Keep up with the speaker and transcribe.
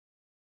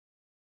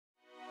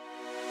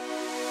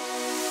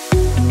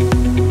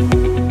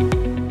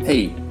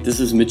This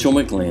is Mitchell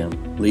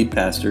McLam, lead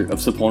pastor of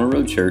Sapona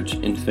Road Church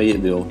in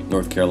Fayetteville,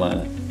 North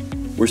Carolina.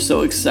 We're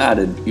so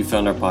excited you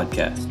found our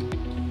podcast.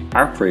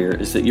 Our prayer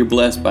is that you're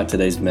blessed by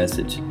today's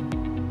message.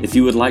 If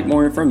you would like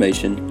more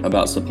information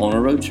about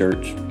Sapona Road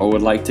Church or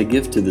would like to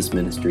give to this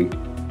ministry,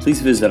 please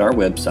visit our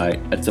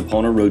website at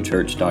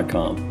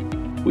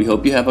saponaroadchurch.com. We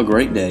hope you have a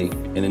great day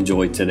and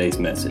enjoy today's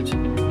message.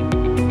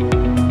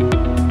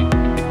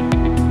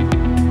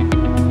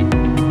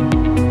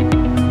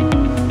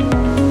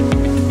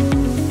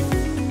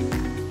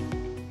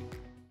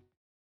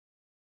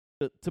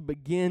 To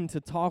begin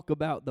to talk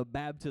about the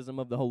baptism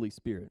of the Holy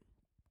Spirit.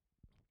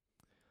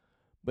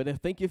 But I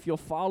think if you'll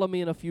follow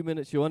me in a few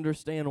minutes, you'll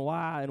understand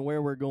why and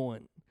where we're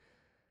going.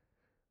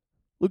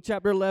 Luke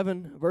chapter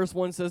 11, verse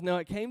 1 says, "Now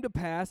it came to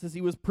pass, as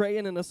he was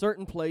praying in a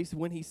certain place,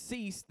 when he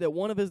ceased, that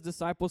one of his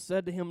disciples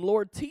said to him,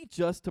 'Lord, teach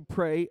us to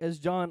pray, as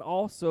John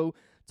also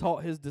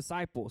taught his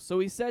disciples.' So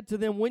he said to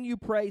them, 'When you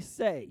pray,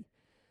 say,'"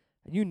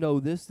 and you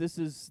know this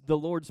is the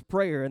Lord's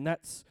Prayer, and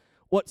that's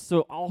what's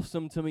so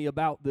awesome to me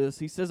about this.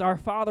 He says, "Our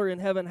Father in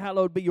heaven,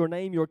 hallowed be your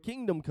name, your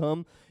kingdom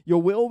come, your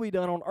will be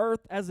done on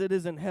earth as it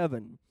is in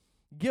heaven.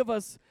 Give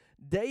us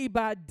day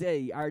by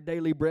day our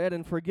daily bread,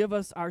 and forgive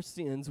us our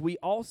sins. We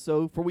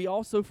also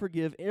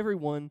forgive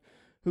everyone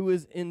who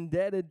is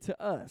indebted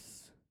to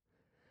us.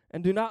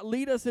 And do not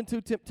lead us into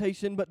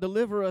temptation, but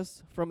deliver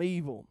us from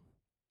evil."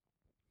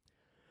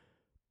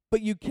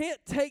 But you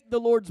can't take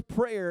the Lord's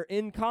Prayer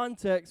in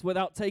context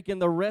without taking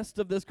the rest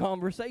of this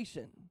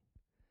conversation.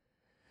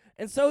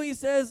 And so he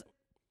says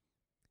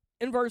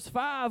in verse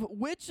 5,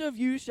 "Which of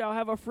you shall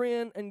have a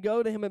friend and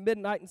go to him at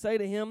midnight and say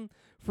to him,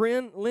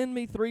 'Friend, lend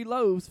me 3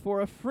 loaves, for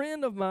a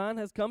friend of mine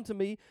has come to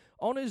me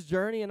on his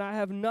journey, and I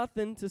have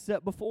nothing to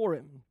set before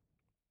him?'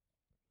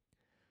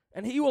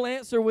 And he will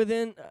answer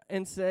within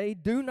and say,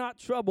 'Do not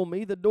trouble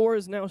me, the door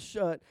is now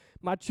shut.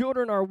 My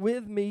children are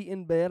with me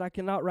in bed, I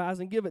cannot rise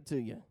and give it to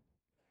you.'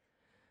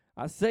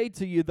 I say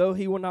to you, though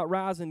he will not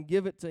rise and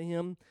give it to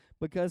him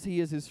because he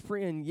is his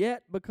friend,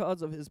 yet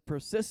because of his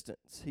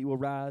persistence he will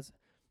rise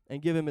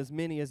and give him as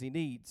many as he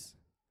needs.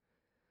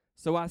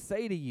 So I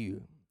say to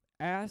you,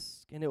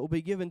 ask and it will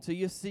be given to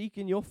you, seek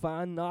and you'll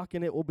find, knock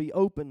and it will be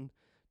opened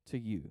to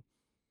you."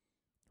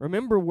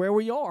 Remember where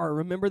we are.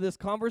 Remember this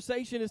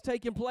conversation is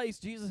taking place.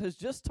 Jesus has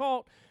just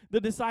taught the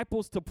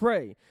disciples to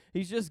pray.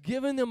 He's just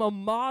given them a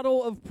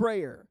model of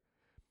prayer.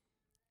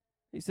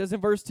 He says in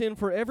verse 10,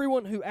 "For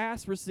everyone who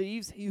asks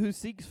receives, he who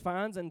seeks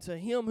finds, and to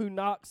him who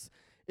knocks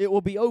it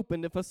will be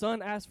opened. If a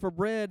son asks for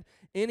bread,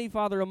 any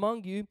father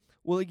among you,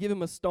 will he give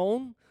him a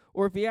stone?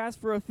 Or if he asks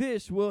for a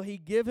fish, will he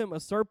give him a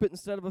serpent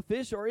instead of a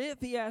fish? Or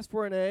if he asks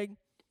for an egg,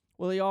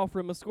 will he offer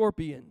him a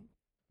scorpion?"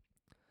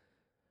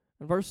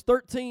 And verse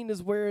 13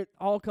 is where it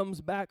all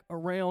comes back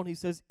around. He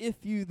says,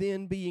 "If you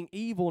then, being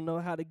evil,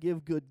 know how to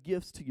give good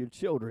gifts to your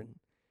children,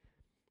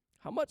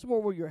 how much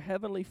more will your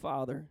heavenly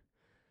Father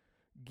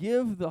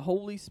give the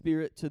Holy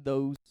Spirit to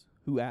those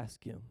who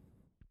ask him?"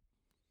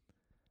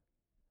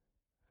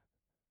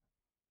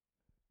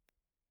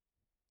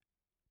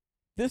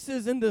 This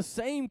is in the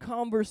same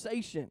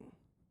conversation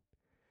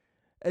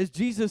as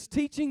Jesus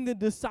teaching the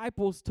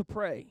disciples to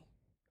pray.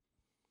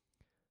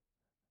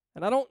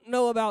 And I don't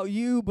know about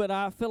you, but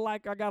I feel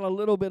like I got a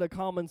little bit of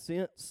common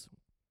sense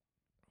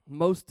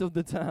most of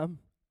the time.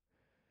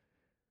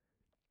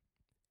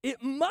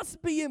 It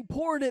must be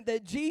important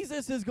that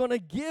Jesus is going to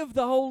give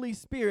the Holy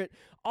Spirit.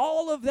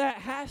 All of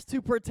that has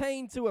to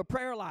pertain to a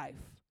prayer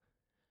life,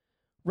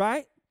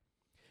 right?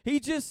 He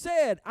just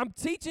said, "I'm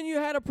teaching you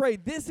how to pray.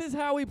 This is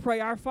how we pray.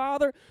 Our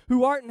Father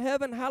who art in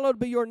heaven, hallowed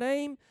be your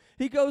name."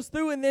 He goes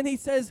through and then he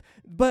says,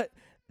 but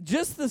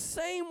just the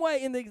same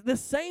way, in the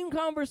same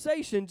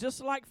conversation, just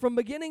like from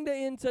beginning to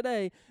end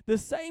today, the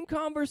same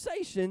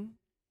conversation,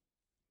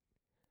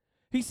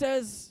 he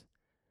says,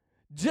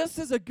 just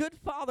as a good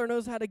father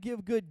knows how to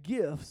give good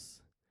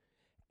gifts,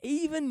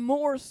 even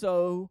more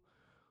so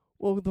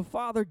will the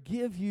Father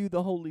give you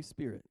the Holy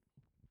Spirit.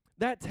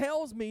 That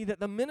tells me that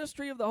the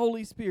ministry of the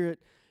Holy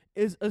Spirit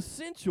is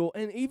essential,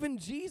 and even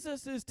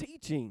Jesus is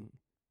teaching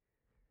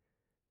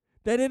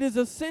that it is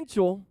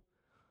essential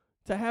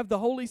to have the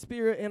Holy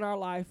Spirit in our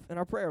life, in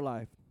our prayer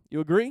life. You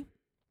agree?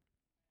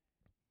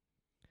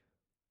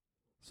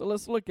 So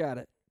let's look at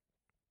it.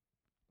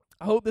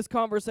 I hope this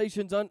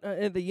conversation's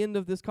at the end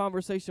of this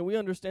conversation, we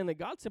understand that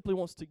God simply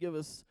wants to give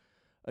us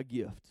a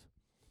gift.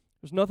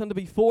 There's nothing to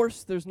be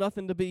forced. There's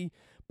nothing to be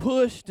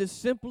pushed. It's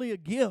simply a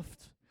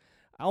gift.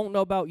 I don't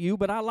know about you,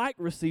 but I like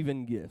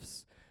receiving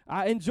gifts.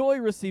 I enjoy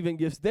receiving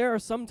gifts. There are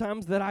some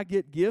times that I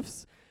get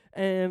gifts,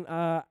 and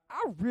I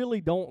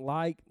really don't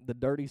like the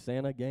Dirty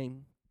Santa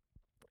game.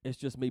 It's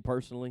just me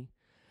personally.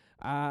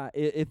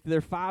 If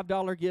they're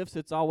 $5 gifts,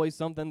 it's always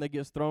something that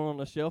gets thrown on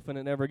the shelf and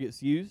it never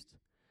gets used,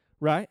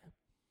 right?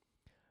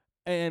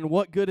 And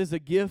what good is a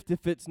gift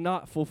if it's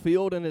not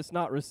fulfilled and it's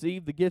not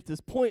received? The gift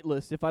is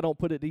pointless if I don't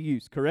put it to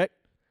use, correct?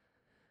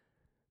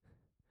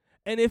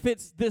 And if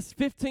it's this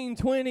 $15,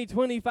 $20,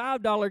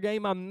 $25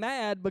 game, I'm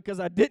mad because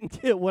I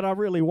didn't get what I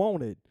really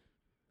wanted,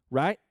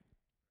 right?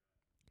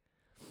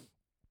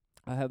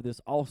 I have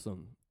this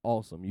awesome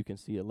awesome. You can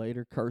see it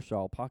later.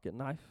 Kershaw pocket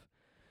knife.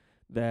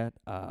 That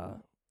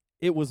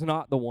it was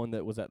not the one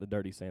that was at the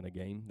Dirty Santa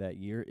game that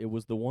year. It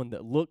was the one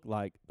that looked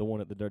like the one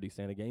at the Dirty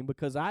Santa game,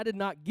 because I did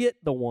not get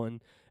the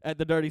one at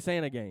the Dirty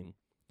Santa game.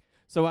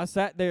 So I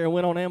sat there and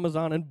went on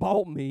Amazon and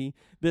bought me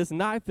this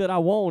knife that I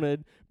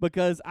wanted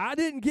because I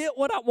didn't get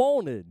what I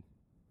wanted.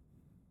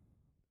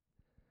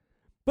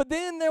 But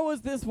then there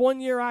was this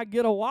one year I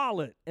get a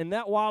wallet, and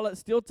that wallet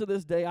still to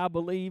this day I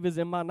believe is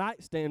in my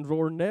nightstand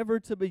drawer, never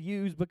to be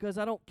used because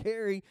I don't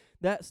carry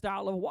that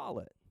style of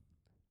wallet.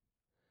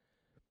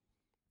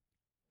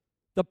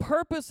 The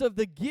purpose of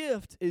the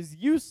gift is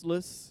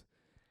useless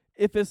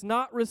if it's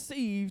not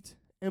received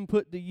and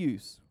put to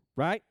use,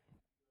 right?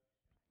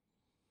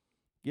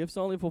 Gifts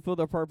only fulfill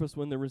their purpose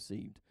when they're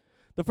received.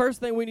 The first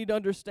thing we need to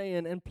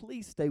understand, and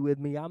please stay with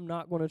me, I'm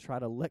not going to try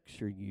to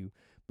lecture you,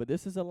 but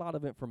this is a lot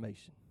of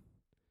information.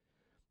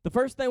 The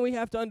first thing we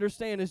have to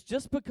understand is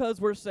just because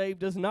we're saved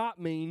does not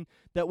mean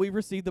that we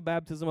receive the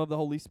baptism of the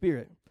Holy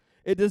Spirit.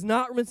 It does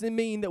not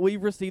mean that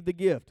we've received the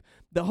gift.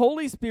 The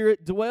Holy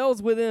Spirit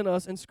dwells within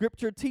us, and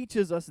Scripture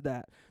teaches us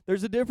that.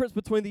 There's a difference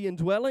between the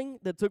indwelling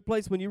that took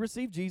place when you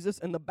received Jesus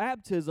and the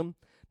baptism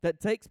that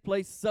takes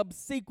place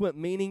subsequent,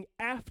 meaning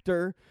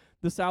after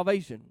the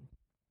salvation.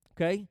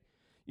 Okay?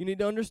 You need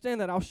to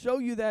understand that. I'll show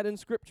you that in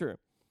Scripture.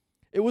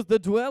 It was the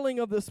dwelling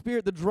of the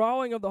Spirit, the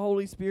drawing of the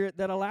Holy Spirit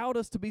that allowed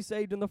us to be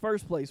saved in the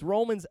first place.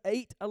 Romans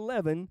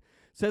 8:11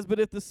 says, "But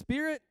if the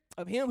Spirit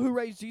of him who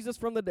raised Jesus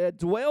from the dead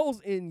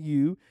dwells in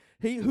you,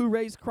 he who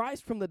raised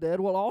Christ from the dead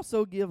will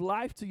also give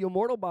life to your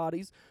mortal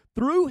bodies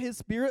through his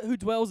Spirit who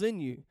dwells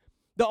in you."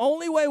 The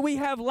only way we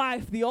have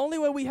life, the only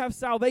way we have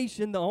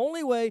salvation, the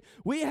only way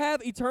we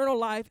have eternal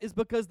life is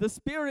because the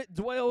Spirit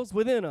dwells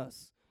within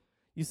us.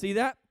 You see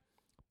that?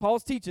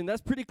 Paul's teaching,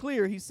 that's pretty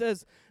clear. He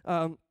says,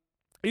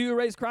 he who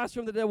raised Christ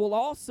from the dead will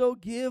also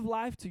give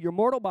life to your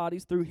mortal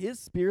bodies through his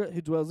Spirit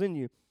who dwells in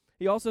you.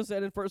 He also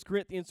said in 1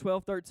 Corinthians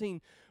 12:13,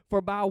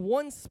 "For by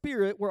one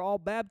Spirit we're all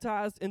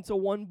baptized into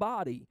one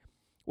body.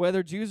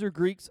 Whether Jews or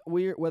Greeks,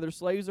 whether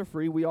slaves or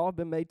free, we all have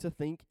been made to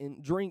think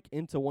and drink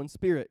into one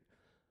Spirit."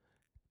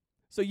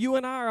 So you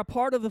and I are a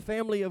part of the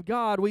family of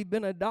God. We've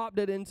been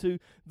adopted into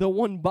the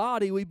one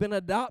body. We've been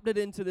adopted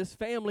into this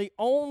family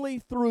only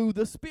through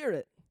the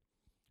Spirit.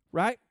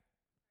 Right?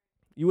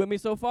 You with me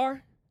so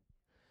far?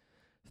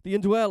 It's the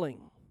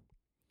indwelling.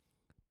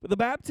 But the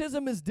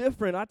baptism is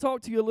different. I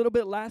talked to you a little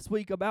bit last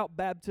week about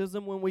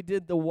baptism when we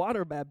did the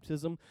water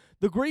baptism.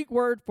 The Greek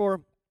word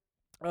for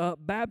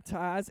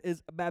baptize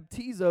is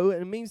baptizo,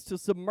 and it means to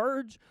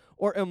submerge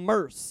or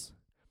immerse,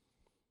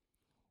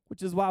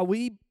 which is why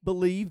we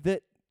believe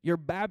that you're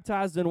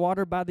baptized in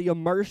water by the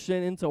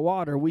immersion into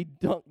water. We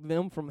dunk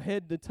them from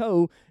head to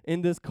toe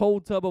in this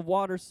cold tub of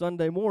water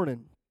Sunday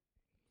morning.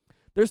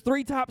 There's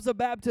 3 types of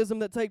baptism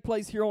that take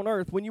place here on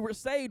earth. When you were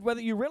saved, whether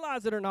you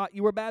realize it or not,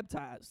 you were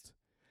baptized.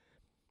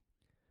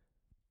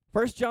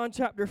 1 John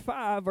chapter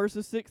 5,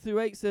 verses 6 through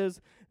 8 says,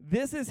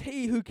 "This is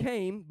he who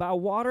came by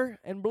water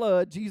and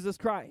blood, Jesus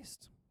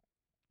Christ.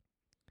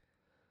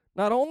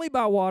 Not only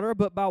by water,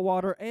 but by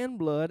water and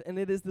blood, and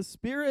it is the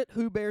Spirit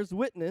who bears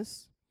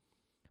witness,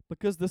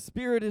 because the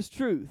Spirit is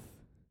truth.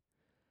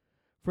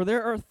 For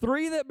there are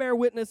 3 that bear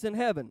witness in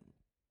heaven."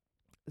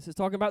 This is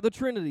talking about the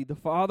Trinity, the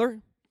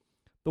Father,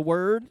 the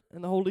Word,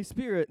 and the Holy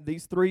Spirit.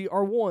 These 3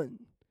 are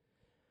one.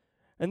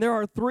 And there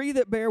are 3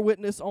 that bear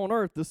witness on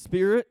earth, the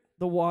Spirit,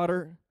 the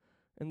water,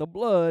 and the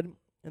blood,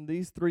 and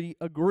these 3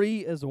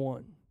 agree as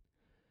one.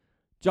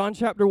 John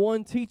chapter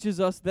 1 teaches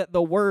us that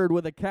the Word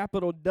with a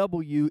capital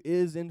W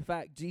is in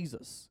fact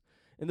Jesus.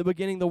 In the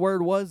beginning the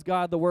Word was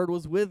God, the Word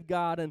was with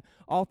God, and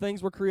all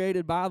things were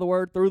created by the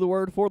Word, through the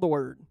Word, for the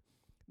Word.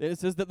 Then it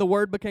says that the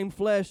Word became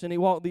flesh and he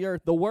walked the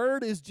earth. The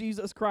Word is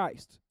Jesus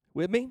Christ.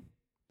 With me?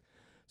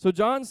 So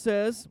John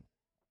says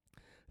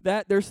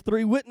that there's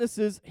 3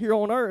 witnesses here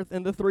on earth,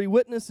 and the 3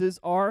 witnesses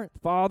are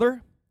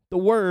Father, the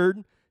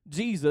Word,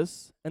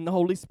 Jesus, and the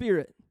Holy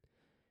Spirit.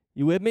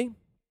 You with me?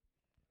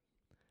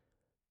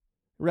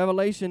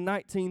 Revelation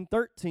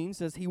 19:13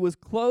 says, "He was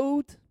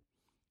clothed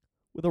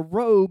with a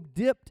robe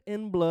dipped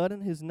in blood,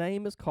 and his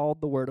name is called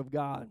the Word of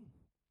God."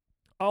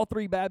 All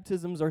 3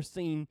 baptisms are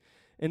seen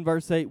in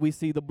verse 8. We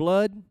see the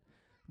blood,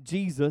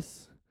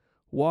 Jesus,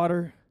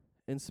 water,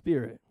 and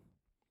Spirit.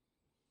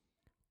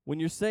 When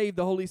you're saved,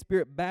 the Holy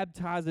Spirit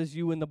baptizes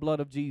you in the blood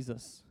of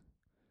Jesus.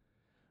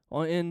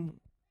 In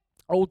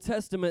Old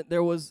Testament,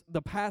 there was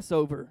the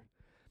Passover.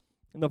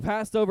 And the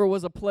Passover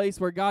was a place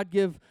where God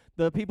gave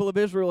the people of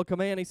Israel a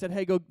command. He said,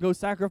 "Hey, go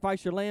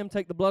sacrifice your lamb,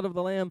 take the blood of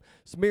the lamb,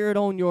 smear it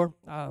on your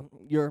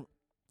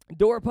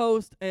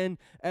doorpost, and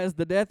as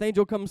the death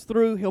angel comes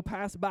through, he'll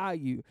pass by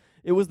you."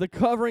 It was the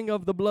covering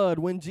of the blood.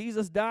 When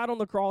Jesus died on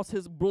the cross,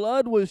 his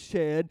blood was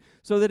shed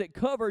so that it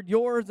covered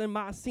yours and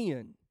my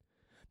sin.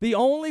 The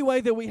only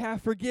way that we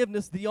have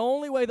forgiveness, the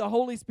only way the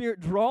Holy Spirit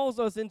draws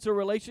us into a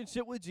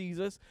relationship with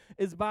Jesus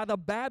is by the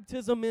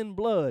baptism in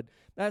blood.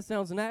 That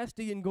sounds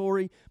nasty and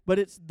gory, but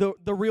it's the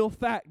real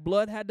fact.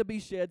 Blood had to be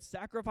shed,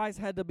 sacrifice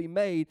had to be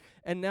made,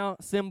 and now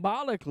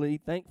symbolically,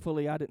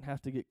 thankfully, I didn't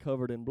have to get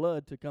covered in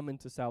blood to come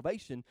into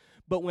salvation.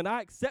 But when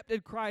I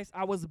accepted Christ,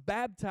 I was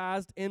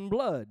baptized in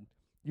blood.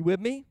 You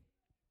with me?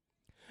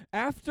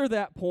 After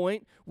that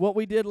point, what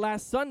we did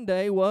last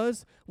Sunday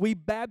was we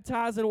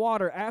baptized in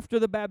water. After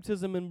the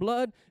baptism in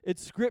blood,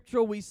 it's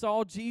scriptural. We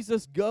saw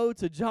Jesus go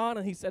to John,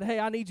 and he said, hey,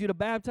 I need you to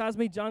baptize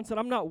me. John said,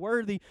 I'm not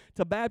worthy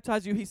to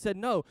baptize you. He said,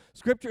 no,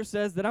 Scripture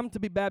says that I'm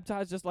to be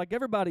baptized just like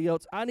everybody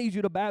else. I need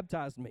you to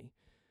baptize me.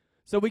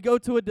 So we go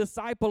to a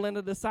disciple, and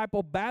a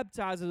disciple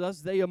baptizes us.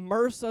 They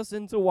immerse us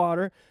into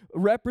water,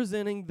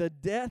 representing the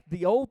death,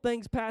 the old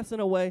things passing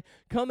away,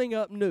 coming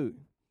up new,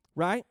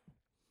 right?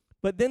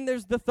 But then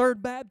there's the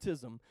third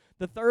baptism.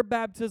 The third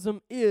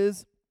baptism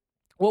is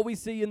what we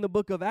see in the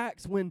book of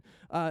Acts when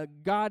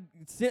God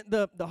sent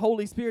the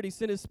Holy Spirit. He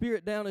sent His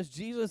Spirit down as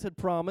Jesus had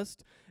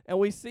promised. And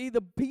we see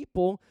the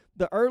people,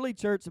 the early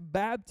church,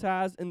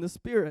 baptized in the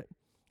Spirit.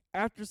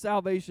 After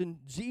salvation,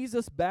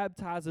 Jesus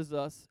baptizes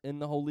us in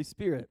the Holy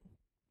Spirit.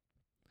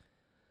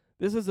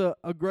 This is a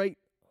great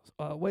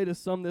way to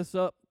sum this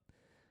up.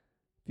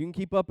 If you can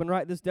keep up and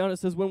write this down, it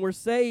says, when we're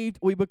saved,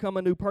 we become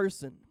a new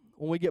person.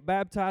 When we get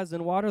baptized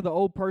in water, the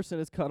old person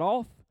is cut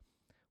off.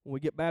 When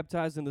we get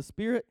baptized in the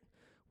Spirit,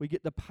 we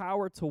get the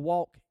power to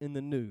walk in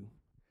the new.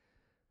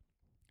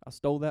 I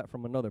stole that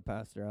from another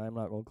pastor. I'm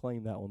not going to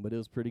claim that one, but it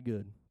was pretty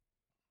good.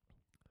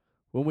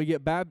 When we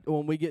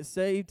get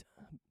saved,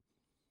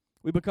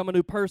 we become a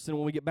new person.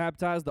 When we get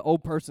baptized, the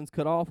old person's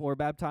cut off. When we're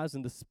baptized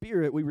in the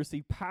Spirit, we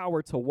receive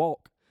power to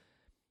walk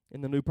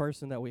in the new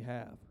person that we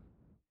have.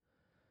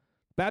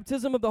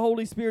 Baptism of the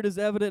Holy Spirit is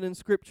evident in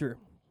Scripture.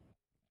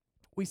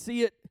 We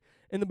see it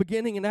in the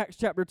beginning in Acts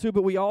chapter 2,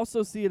 but we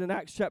also see it in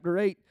Acts chapter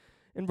 8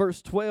 in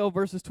verses 12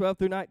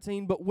 through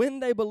 19. But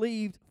when they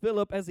believed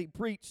Philip as he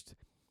preached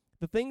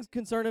the things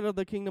concerning of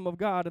the kingdom of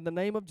God in the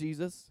name of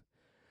Jesus,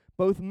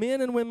 both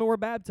men and women were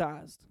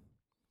baptized.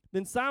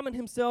 Then Simon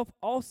himself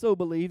also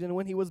believed, and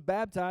when he was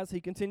baptized, he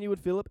continued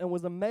with Philip and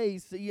was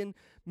amazed, seeing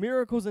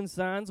miracles and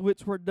signs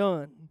which were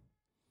done.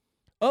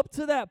 Up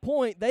to that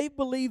point, they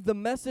believed the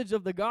message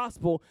of the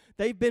gospel.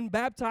 They've been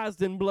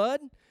baptized in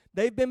blood.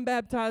 They've been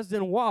baptized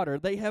in water.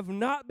 They have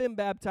not been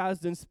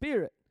baptized in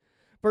Spirit.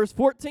 Verse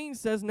 14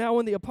 says, now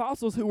when the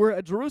apostles who were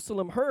at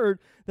Jerusalem heard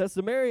that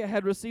Samaria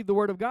had received the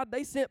word of God,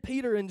 they sent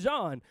Peter and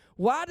John.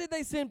 Why did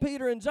they send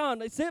Peter and John?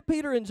 They sent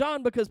Peter and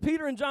John because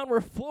Peter and John were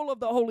full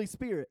of the Holy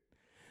Spirit.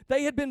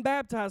 They had been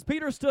baptized.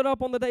 Peter stood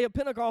up on the day of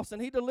Pentecost,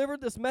 and he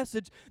delivered this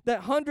message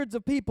that hundreds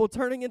of people,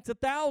 turning into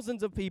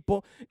thousands of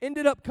people,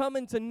 ended up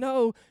coming to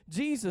know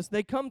Jesus.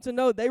 They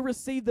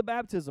received the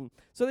baptism.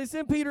 So they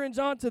sent Peter and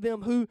John to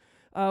them who,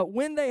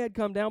 when they had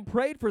come down,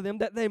 prayed for them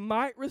that they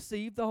might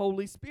receive the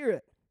Holy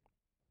Spirit.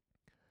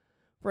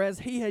 For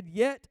as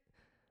yet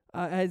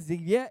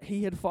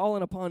he had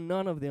fallen upon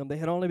none of them. They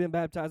had only been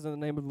baptized in the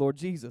name of the Lord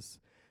Jesus.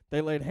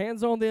 They laid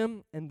hands on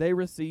them, and they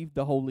received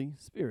the Holy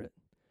Spirit.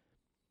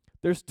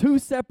 There's two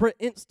separate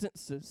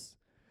instances.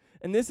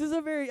 And this is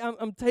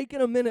I'm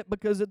taking a minute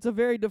because it's a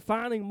very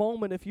defining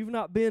moment. If you've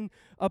not been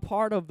a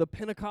part of the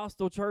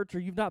Pentecostal church, or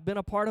you've not been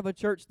a part of a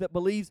church that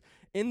believes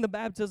in the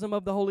baptism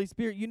of the Holy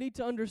Spirit, you need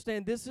to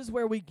understand this is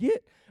where we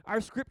get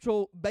our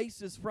scriptural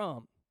basis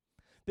from.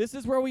 This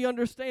is where we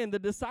understand the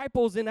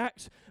disciples in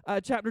Acts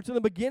chapter 2, the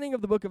beginning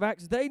of the book of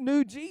Acts, they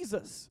knew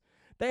Jesus.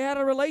 They had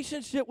a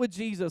relationship with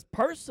Jesus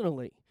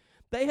personally.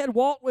 They had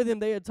walked with him.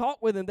 They had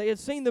talked with him. They had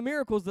seen the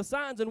miracles, the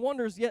signs and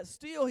wonders, yet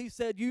still he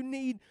said, you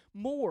need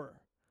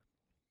more.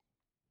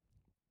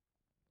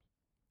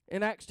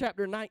 In Acts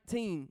chapter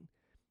 19,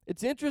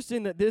 it's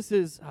interesting that this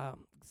is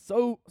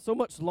so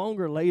much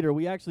longer later.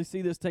 We actually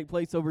see this take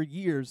place over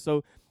years.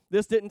 So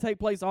this didn't take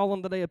place all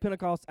on the day of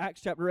Pentecost. Acts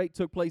chapter 8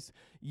 took place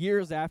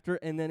years after,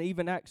 and then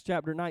even Acts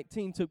chapter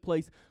 19 took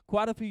place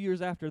quite a few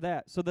years after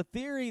that. So the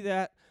theory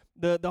that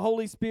the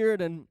Holy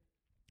Spirit and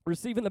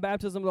receiving the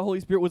baptism of the Holy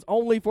Spirit was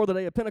only for the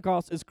day of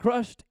Pentecost is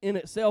crushed in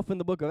itself in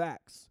the book of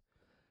Acts.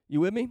 You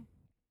with me?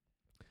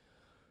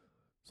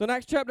 So in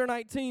Acts chapter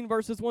 19,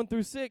 verses 1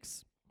 through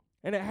 6,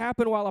 and it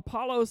happened while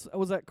Apollos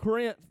was at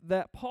Corinth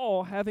that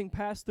Paul, having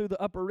passed through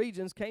the upper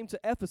regions, came to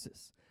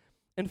Ephesus.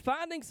 And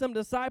finding some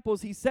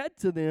disciples, he said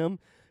to them,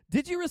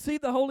 did you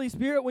receive the Holy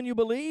Spirit when you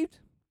believed?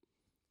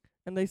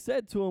 And they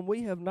said to him,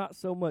 we have not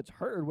so much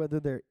heard whether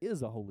there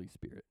is a Holy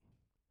Spirit.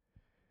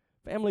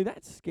 Family,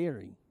 that's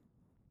scary.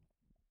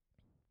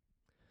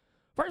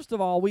 First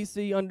of all, we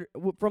see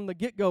from the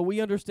get-go,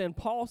 we understand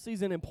Paul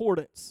sees an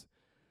importance.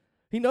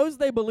 He knows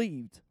they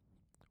believed,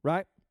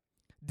 right?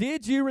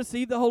 Did you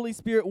receive the Holy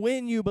Spirit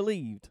when you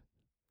believed?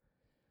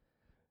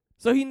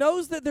 So he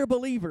knows that they're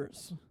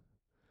believers.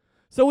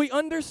 So we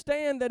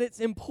understand that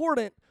it's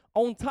important,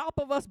 on top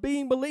of us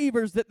being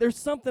believers, that there's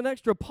something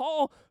extra.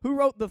 Paul, who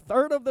wrote the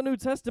third of the New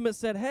Testament,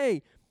 said,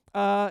 hey,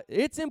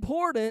 it's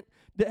important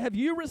that have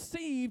you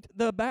received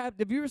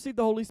the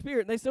Holy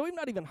Spirit? And they said, we've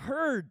not even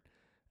heard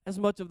as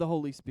much of the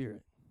Holy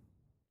Spirit?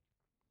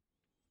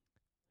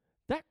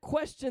 That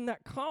question,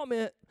 that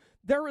comment,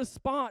 their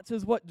response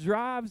is what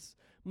drives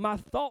my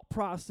thought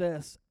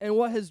process and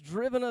what has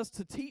driven us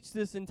to teach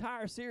this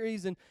entire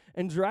series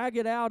and drag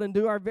it out and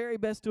do our very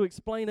best to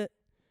explain it.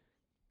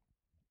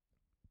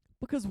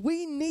 Because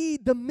we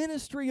need the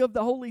ministry of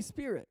the Holy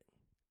Spirit.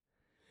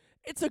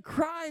 It's a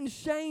crying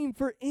shame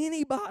for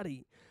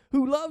anybody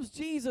who loves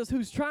Jesus,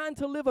 who's trying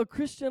to live a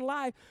Christian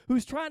life,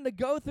 who's trying to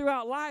go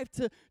throughout life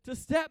to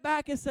step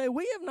back and say,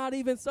 we have not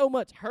even so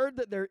much heard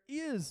that there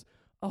is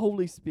a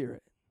Holy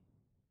Spirit.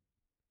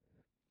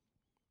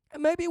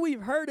 And maybe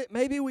we've heard it,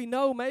 maybe we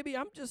know, maybe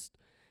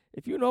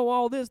if you know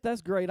all this,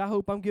 that's great. I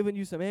hope I'm giving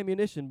you some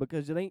ammunition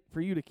because it ain't for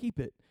you to keep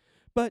it.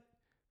 But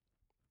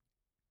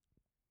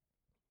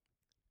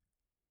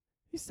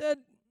he said,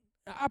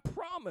 I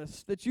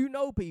promise that you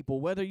know people,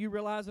 whether you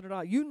realize it or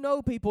not, you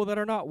know people that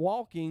are not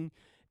walking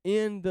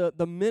in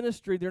the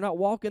ministry, they're not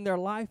walking their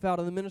life out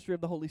in the ministry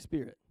of the Holy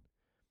Spirit.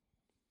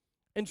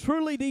 And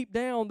truly deep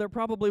down, they're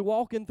probably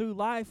walking through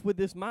life with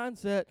this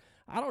mindset,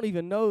 I don't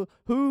even know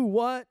who,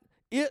 what,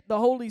 the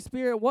Holy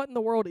Spirit, what in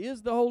the world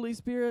is the Holy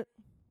Spirit?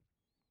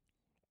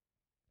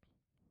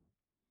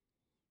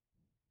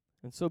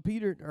 And so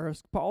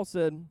Paul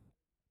said,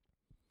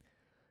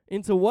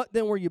 into what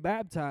then were you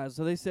baptized?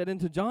 So they said,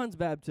 into John's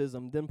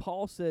baptism. Then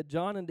Paul said,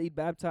 John indeed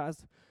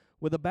baptized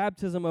with a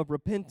baptism of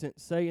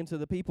repentance, saying to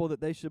the people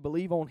that they should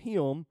believe on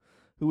him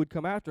who would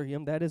come after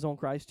him, that is on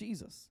Christ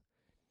Jesus.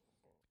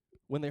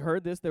 When they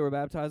heard this, they were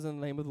baptized in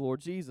the name of the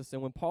Lord Jesus.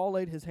 And when Paul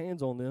laid his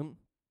hands on them,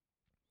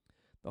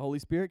 the Holy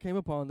Spirit came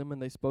upon them,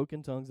 and they spoke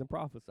in tongues and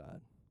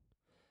prophesied.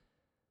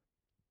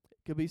 It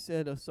could be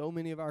said of so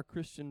many of our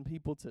Christian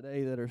people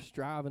today that are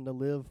striving to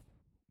live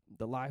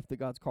the life that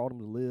God's called them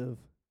to live,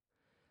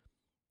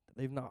 that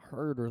they've not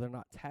heard or they're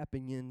not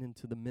tapping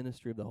into the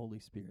ministry of the Holy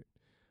Spirit.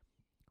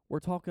 We're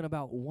talking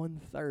about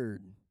 1/3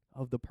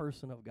 of the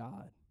person of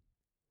God.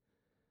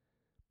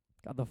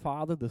 God the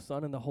Father, the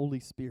Son, and the Holy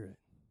Spirit.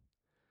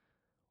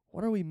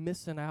 What are we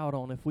missing out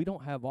on if we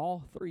don't have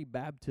all three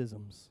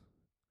baptisms?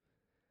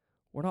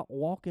 We're not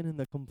walking in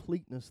the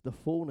completeness, the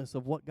fullness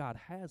of what God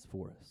has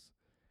for us.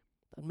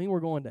 Doesn't mean we're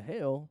going to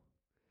hell.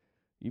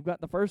 You've got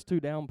the first two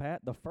down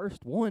pat, the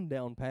first one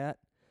down pat.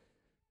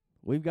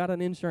 We've got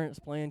an insurance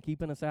plan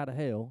keeping us out of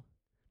hell.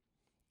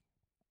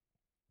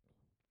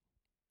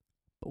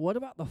 But what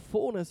about the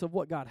fullness of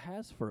what God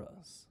has for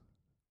us?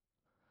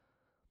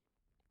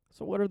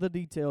 So what are the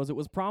details? It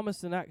was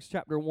promised in Acts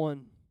chapter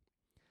 1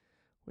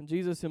 when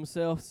Jesus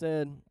himself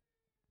said,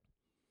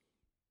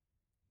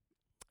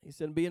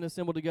 being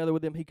assembled together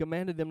with them, he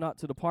commanded them not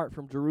to depart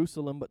from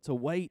Jerusalem, but to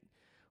wait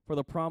for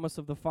the promise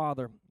of the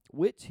Father,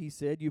 which, he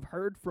said, you've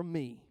heard from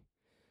me.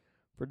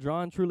 For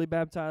John truly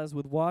baptized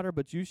with water,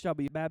 but you shall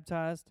be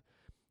baptized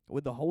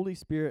with the Holy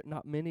Spirit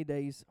not many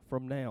days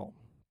from now.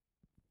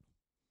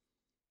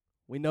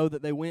 We know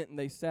that they went and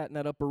they sat in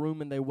that upper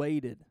room and they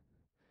waited.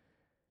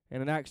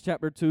 And in Acts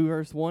chapter 2,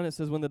 verse 1, it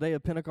says, when the day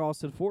of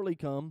Pentecost had fully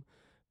come,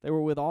 they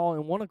were with all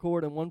in one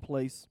accord in one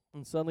place,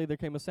 and suddenly there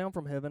came a sound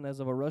from heaven as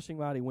of a rushing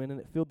mighty wind,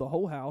 and it filled the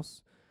whole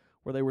house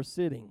where they were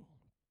sitting.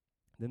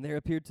 Then there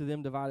appeared to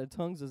them divided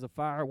tongues as a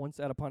fire, one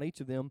sat upon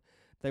each of them.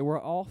 They were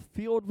all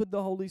filled with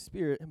the Holy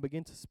Spirit and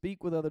began to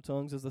speak with other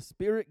tongues as the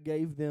Spirit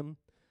gave them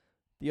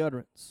the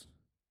utterance.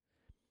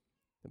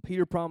 And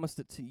Peter promised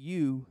it to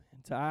you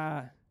and to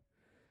I.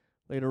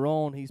 Later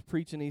on, he's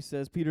preaching, he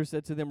says, Peter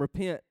said to them,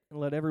 repent and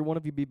let every one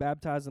of you be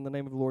baptized in the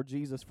name of the Lord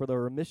Jesus for the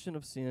remission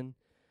of sin,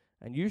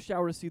 and you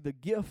shall receive the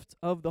gift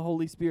of the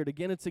Holy Spirit.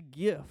 Again, it's a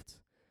gift.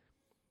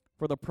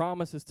 For the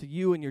promises to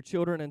you and your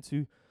children and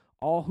to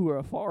all who are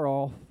afar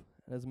off,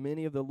 and as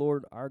many of the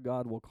Lord our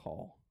God will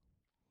call.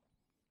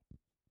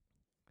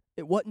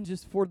 It wasn't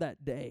just for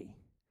that day.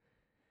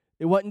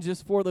 It wasn't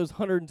just for those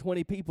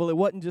 120 people. It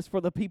wasn't just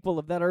for the people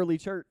of that early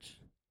church.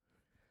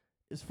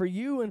 It's for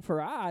you and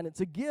for I, and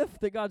it's a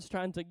gift that God's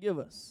trying to give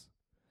us.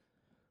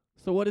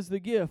 So what is the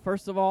gift?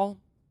 First of all,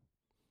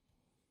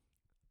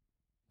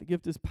 the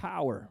gift is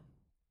power.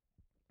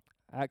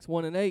 Acts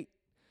 1:8,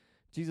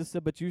 Jesus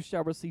said, but you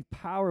shall receive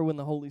power when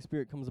the Holy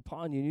Spirit comes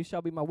upon you, and you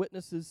shall be my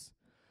witnesses,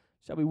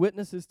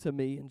 to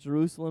me in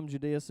Jerusalem,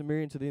 Judea,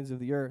 Samaria, and to the ends of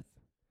the earth.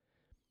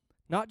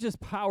 Not just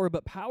power,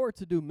 but power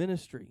to do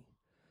ministry.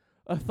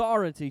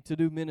 Authority to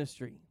do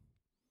ministry.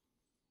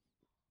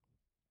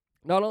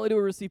 Not only do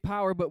we receive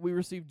power, but we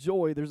receive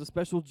joy. There's a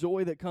special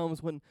joy that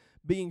comes when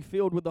being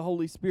filled with the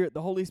Holy Spirit.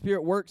 The Holy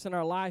Spirit works in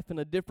our life in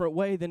a different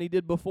way than he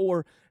did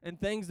before. And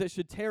things that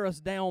should tear us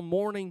down,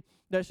 mourning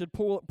that should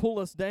pull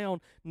us down,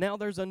 now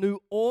there's a new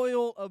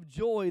oil of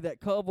joy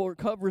that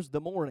covers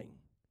the mourning.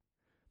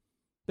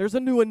 There's a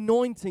new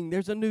anointing.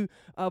 There's a new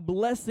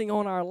blessing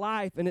on our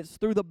life, and it's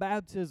through the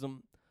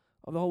baptism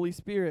of the Holy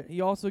Spirit.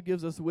 He also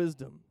gives us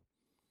wisdom.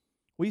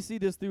 We see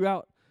this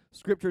throughout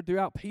Scripture,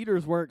 throughout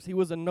Peter's works. He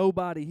was a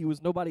nobody. He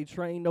was nobody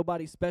trained,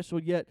 nobody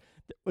special, yet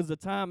there was a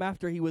time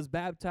after he was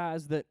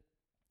baptized that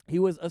he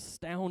was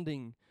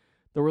astounding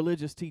the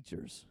religious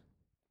teachers.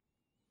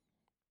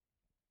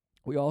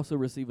 We also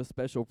receive a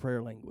special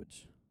prayer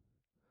language.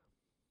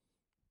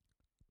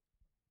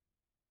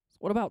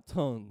 What about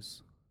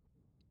tongues?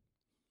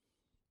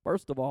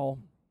 First of all,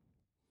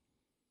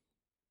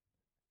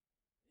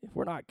 if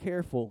we're not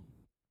careful,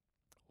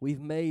 we've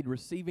made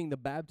receiving the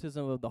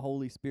baptism of the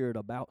Holy Spirit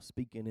about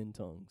speaking in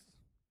tongues.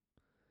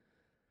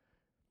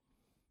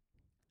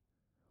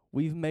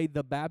 We've made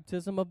the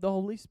baptism of the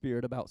Holy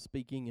Spirit about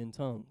speaking in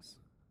tongues.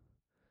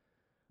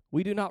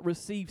 We do not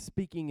receive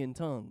speaking in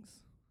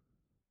tongues.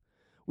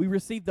 We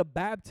receive the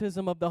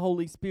baptism of the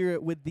Holy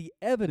Spirit with the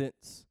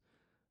evidence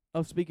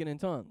of speaking in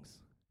tongues.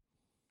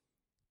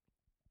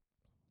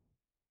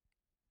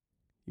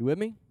 You with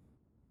me?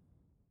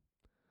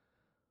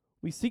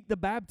 We seek the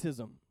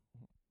baptism.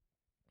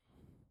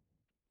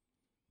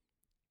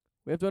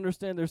 We have to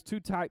understand there's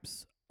two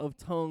types of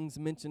tongues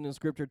mentioned in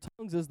Scripture.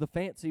 Tongues is the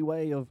fancy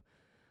way of,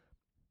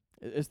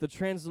 it's the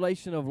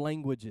translation of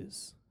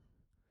languages.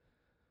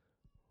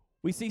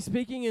 We see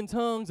speaking in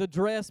tongues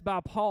addressed by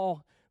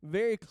Paul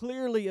very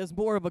clearly as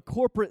more of a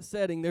corporate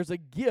setting. There's a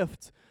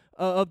gift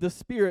of the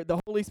Spirit.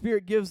 The Holy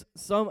Spirit gives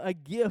some a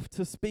gift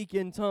to speak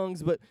in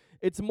tongues, but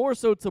it's more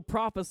so to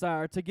prophesy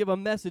or to give a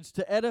message,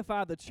 to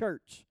edify the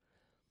church.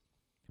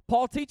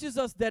 Paul teaches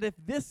us that if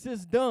this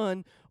is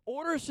done,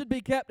 order should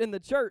be kept in the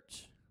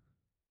church.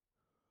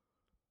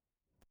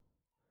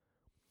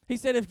 He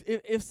said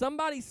if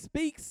somebody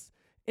speaks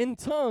in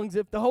tongues,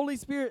 if the Holy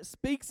Spirit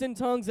speaks in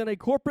tongues in a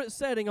corporate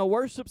setting, a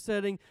worship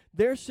setting,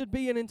 there should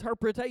be an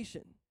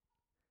interpretation.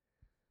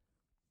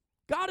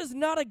 God is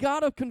not a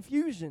God of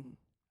confusion.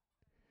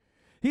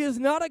 He is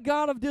not a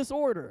God of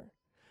disorder.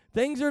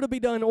 Things are to be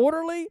done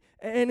orderly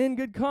and in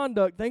good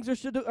conduct. Things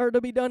are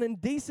to be done in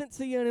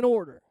decency and in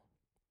order.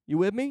 You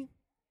with me?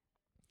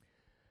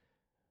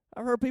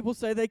 I've heard people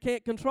say they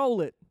can't control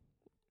it.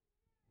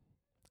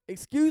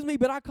 Excuse me,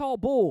 but I call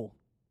bull.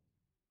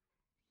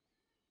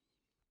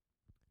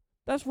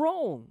 That's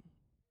wrong.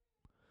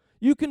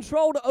 You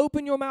control to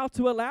open your mouth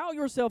to allow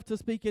yourself to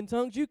speak in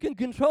tongues. You can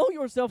control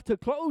yourself to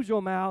close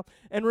your mouth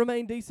and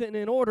remain decent and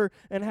in order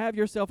and have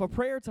yourself a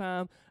prayer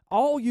time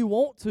all you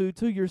want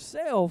to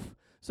yourself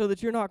so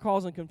that you're not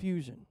causing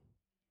confusion.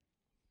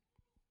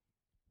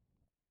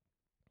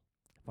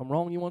 If I'm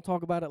wrong, you want to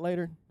talk about it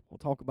later? We'll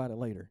talk about it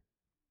later.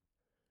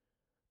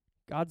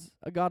 God's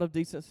a God of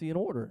decency and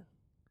order.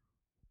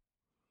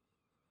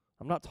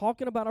 I'm not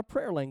talking about a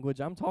prayer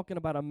language. I'm talking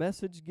about a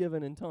message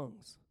given in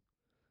tongues.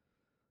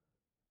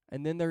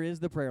 And then there is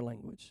the prayer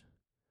language.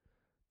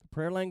 The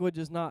prayer language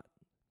is not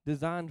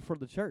designed for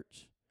the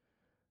church.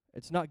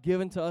 It's not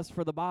given to us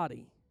for the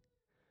body.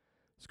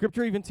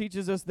 Scripture even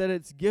teaches us that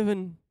it's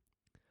given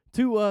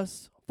to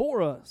us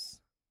for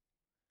us.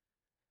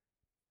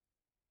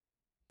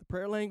 The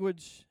prayer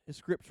language is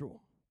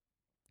scriptural.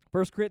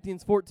 1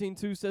 Corinthians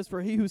 14:2 says,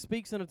 "For he who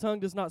speaks in a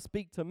tongue does not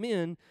speak to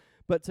men,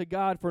 but to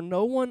God, for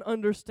no one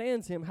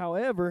understands him.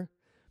 However,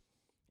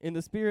 in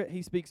the Spirit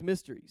he speaks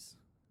mysteries."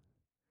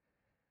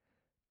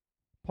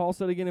 Paul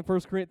said again in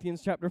 1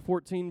 Corinthians chapter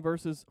 14,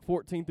 verses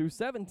 14 through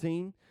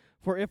 17,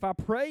 "For if I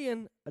pray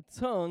in a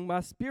tongue,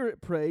 my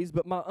spirit prays,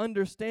 but my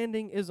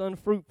understanding is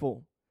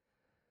unfruitful."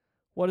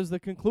 What is the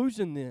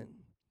conclusion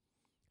then?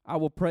 I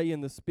will pray in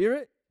the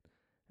Spirit,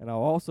 and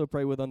I'll also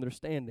pray with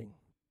understanding.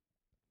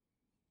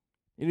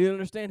 You need to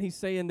understand, he's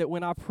saying that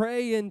when I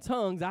pray in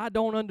tongues, I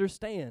don't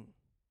understand.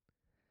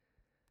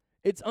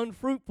 It's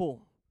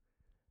unfruitful.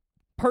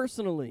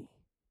 Personally.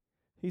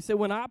 He said,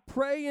 when I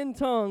pray in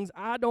tongues,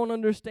 I don't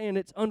understand.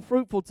 It's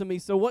unfruitful to me.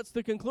 So what's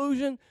the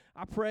conclusion?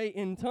 I pray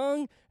in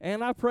tongue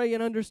and I pray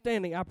in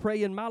understanding. I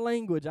pray in my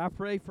language. I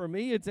pray, for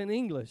me, it's in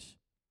English.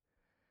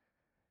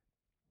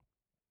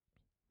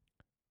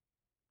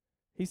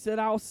 He said,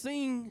 I'll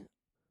sing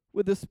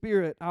with the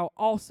Spirit. I'll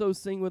also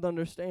sing with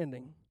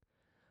understanding.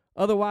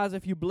 Otherwise,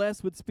 if you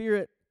bless with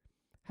Spirit,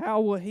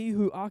 how will he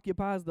who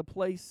occupies the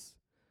place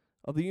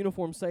of the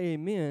uniform say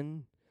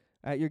amen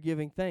at your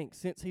giving thanks,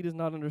 since he does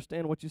not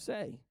understand what you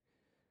say?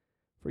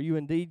 For you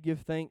indeed give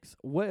thanks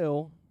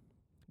well,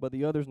 but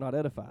the other's not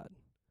edified.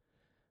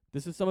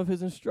 This is some of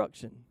his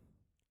instruction.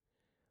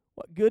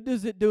 What good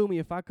does it do me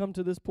if I come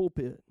to this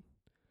pulpit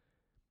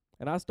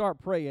and I start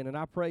praying, and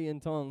I pray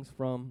in tongues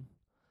from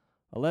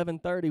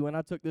 11:30 when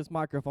I took this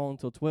microphone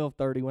till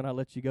 12:30 when I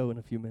let you go in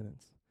a few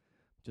minutes?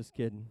 Just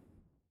kidding.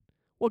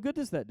 What good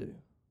does that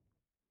do?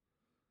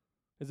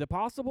 Is it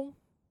possible?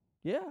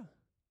 Yeah.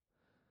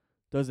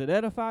 Does it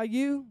edify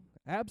you?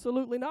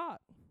 Absolutely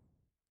not.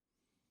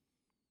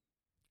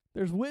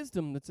 There's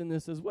wisdom that's in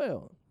this as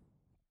well.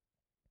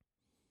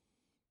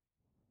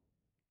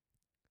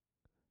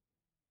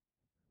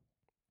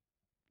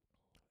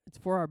 It's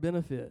for our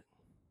benefit.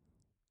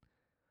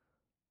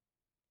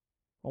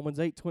 Romans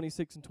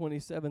 8:26 and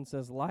 27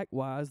 says,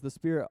 "Likewise, the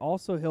Spirit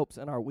also helps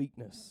in our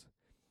weakness.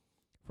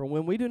 For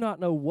when we do not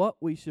know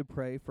what we should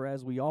pray for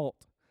as we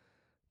ought,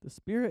 the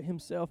Spirit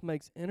himself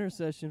makes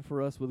intercession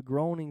for us with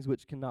groanings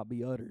which cannot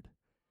be uttered."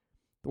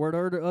 The word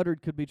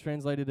uttered could be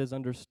translated as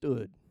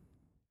understood.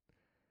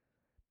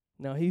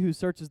 Now he who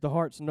searches the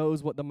hearts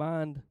knows what the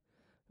mind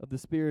of the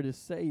Spirit is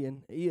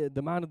saying.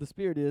 The mind of the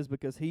Spirit is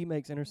because he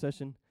makes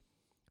intercession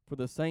for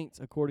the saints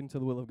according to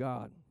the will of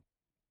God.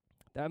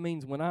 That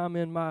means when I'm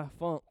in my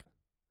funk,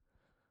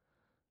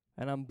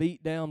 and I'm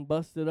beat down,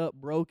 busted up,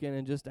 broken,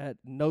 and just at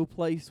no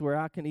place where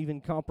I can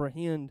even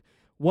comprehend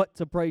what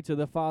to pray to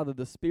the Father,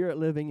 the Spirit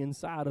living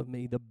inside of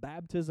me, the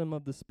baptism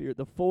of the Spirit,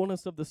 the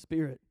fullness of the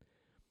Spirit,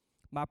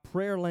 my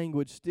prayer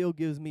language still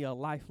gives me a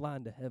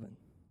lifeline to heaven.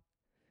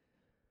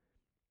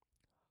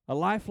 A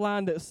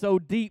lifeline that's so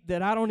deep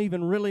that I don't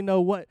even really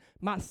know what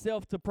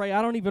myself to pray.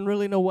 I don't even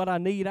really know what I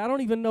need. I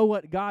don't even know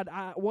I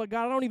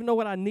don't even know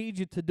what I need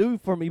you to do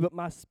for me, but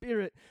my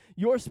spirit,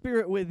 your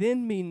spirit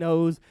within me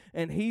knows,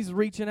 and he's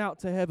reaching out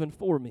to heaven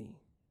for me.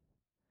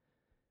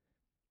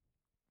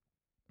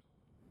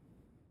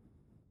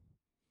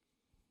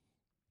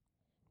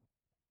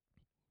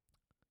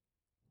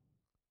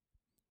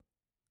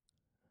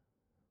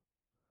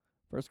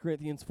 First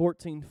Corinthians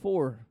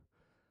 14:4.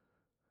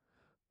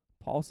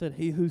 Paul said,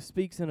 "He who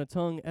speaks in a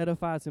tongue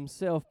edifies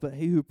himself, but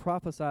he who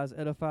prophesies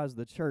edifies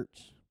the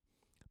church."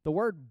 The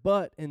word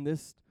 "but" in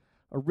this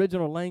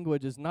original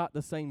language is not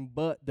the same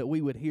 "but" that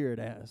we would hear it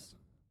as.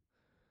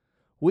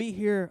 We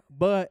hear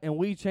 "but" and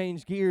we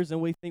change gears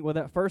and we think, well,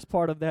 that first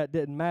part of that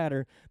didn't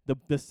matter.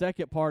 The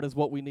second part is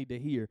what we need to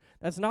hear.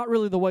 That's not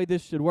really the way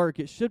this should work.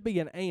 It should be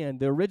an "and."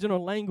 The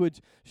original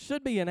language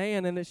should be an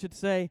 "and," it should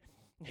say,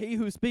 "He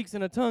who speaks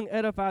in a tongue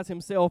edifies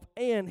himself,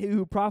 and he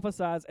who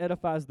prophesies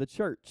edifies the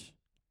church."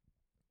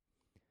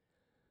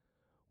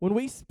 When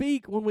we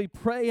speak, when we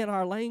pray in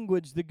our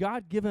language, the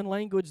God-given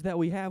language that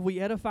we have, we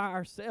edify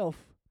ourselves.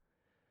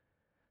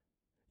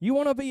 You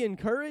want to be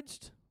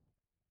encouraged?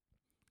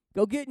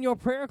 Go get in your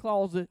prayer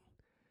closet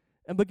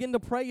and begin to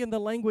pray in the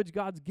language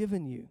God's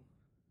given you.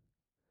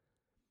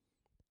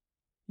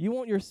 You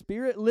want your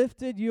spirit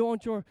lifted? You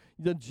want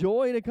the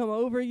joy to come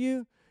over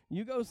you?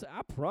 You go say,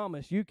 I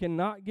promise you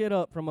cannot get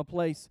up from a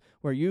place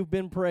where you've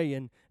been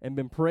praying and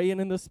been praying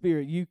in the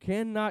Spirit. You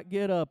cannot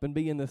get up and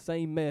be in the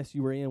same mess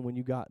you were in when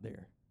you got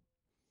there.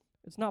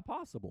 It's not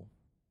possible.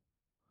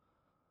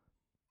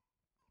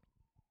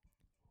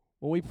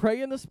 When we pray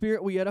in the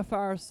Spirit, we edify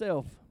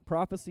ourselves.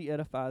 Prophecy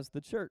edifies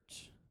the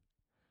church.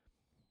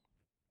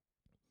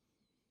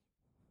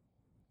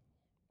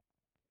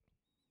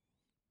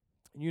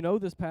 You know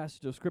this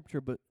passage of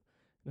Scripture, but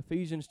in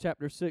Ephesians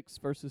chapter 6,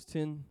 verses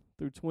 10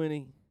 through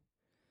 20,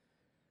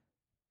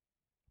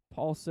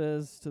 Paul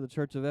says to the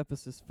church of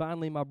Ephesus,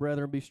 "Finally, my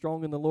brethren, be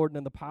strong in the Lord and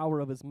in the power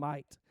of his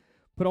might.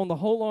 Put on the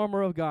whole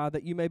armor of God,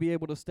 that you may be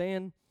able to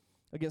stand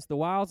against the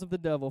wiles of the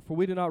devil. For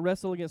we do not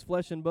wrestle against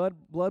flesh and blood,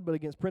 but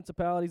against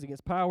principalities,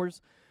 against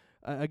powers,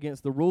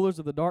 against the rulers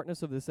of the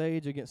darkness of this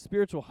age, against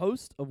spiritual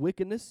hosts of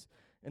wickedness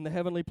in the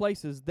heavenly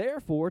places.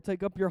 Therefore,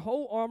 take up your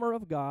whole armor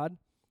of God,"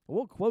 and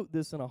we'll quote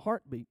this in a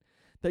heartbeat,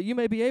 "that you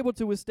may be able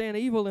to withstand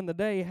evil in the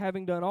day,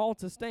 having done all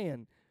to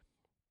stand.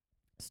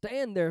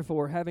 Stand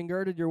therefore, having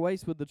girded your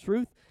waist with the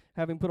truth,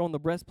 having put on the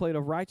breastplate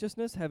of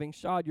righteousness, having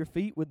shod your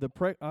feet with the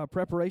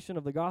preparation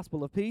of the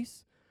gospel of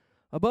peace.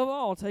 Above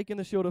all, taking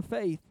the shield of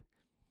faith,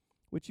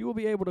 which you will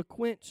be able to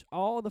quench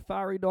all the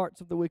fiery darts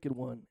of the wicked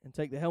one, and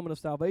take the helmet of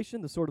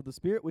salvation, the sword of the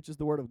Spirit, which is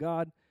the word of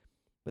God."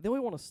 But then we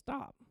want to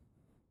stop.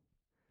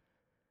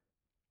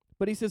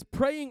 But he says,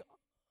 "Praying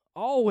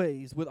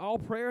always with all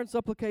prayer and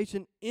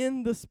supplication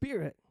in the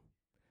Spirit,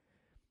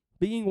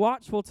 being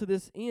watchful to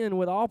this end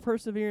with all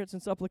perseverance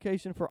and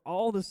supplication for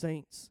all the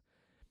saints.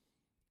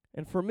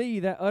 And for me,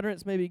 that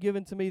utterance may be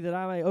given to me, that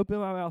I may open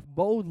my mouth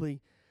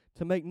boldly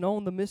to make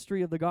known the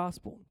mystery of the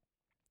gospel,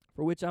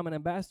 for which I'm an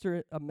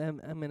ambassador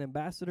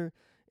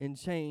in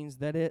chains,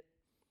 that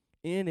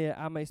in it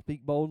I may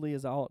speak boldly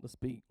as I ought to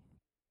speak."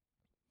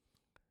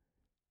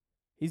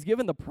 He's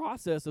given the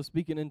process of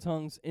speaking in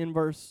tongues in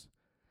verse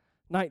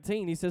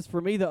 19. He says, "For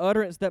me, the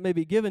utterance that may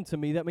be given to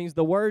me," that means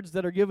the words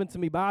that are given to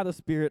me by the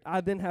Spirit, "I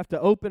then have to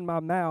open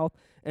my mouth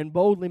and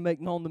boldly make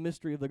known the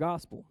mystery of the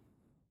gospel."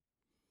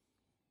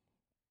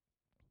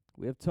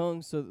 We have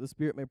tongues so that the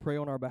Spirit may pray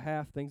on our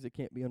behalf, things that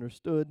can't be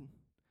understood.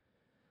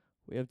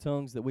 We have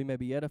tongues that we may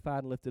be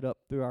edified and lifted up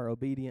through our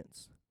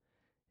obedience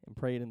and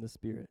prayed in the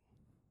Spirit.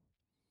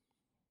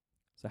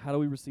 So how do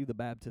we receive the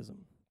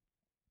baptism?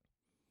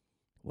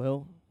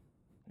 Well,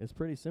 it's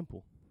pretty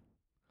simple.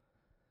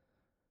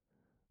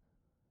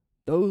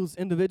 Those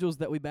individuals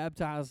that we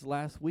baptized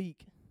last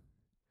week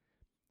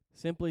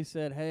simply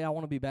said, "Hey, I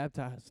want to be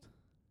baptized."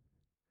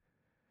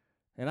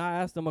 And I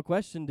asked them a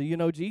question, "Do you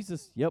know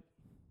Jesus?" "Yep."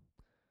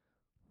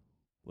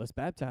 "Let's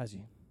baptize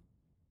you."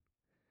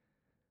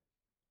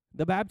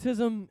 The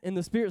baptism in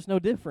the Spirit's no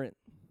different.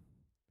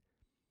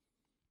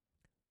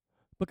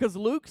 Because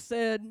Luke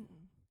said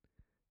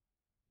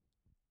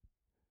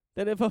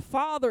that if a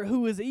father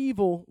who is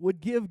evil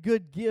would give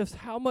good gifts,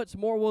 how much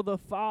more will the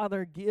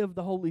Father give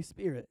the Holy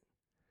Spirit?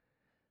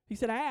 He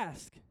said,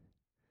 "Ask,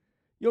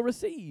 you'll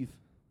receive."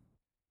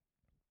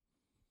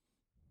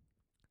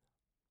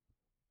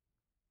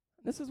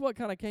 This is what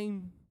kind of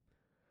came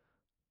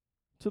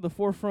to the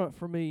forefront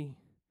for me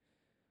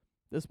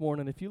this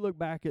morning. If you look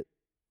back at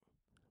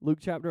Luke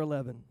chapter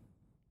 11,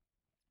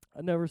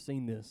 I'd never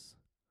seen this.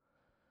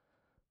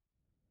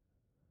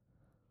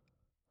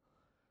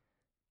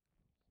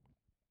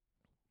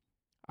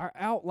 Our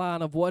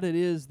outline of what it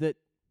is that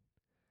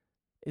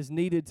is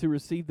needed to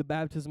receive the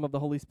baptism of the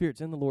Holy Spirit.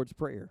 It's in the Lord's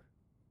Prayer.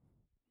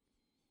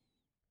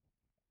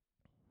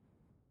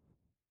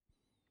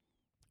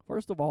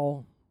 First of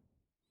all,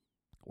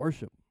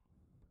 worship.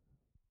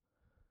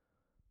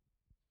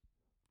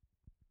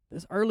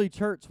 This early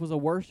church was a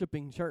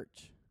worshiping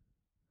church.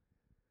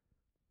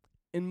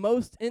 In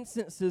most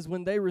instances,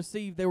 when they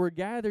received, they were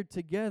gathered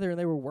together and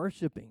they were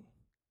worshiping.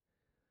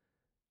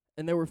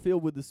 And they were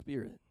filled with the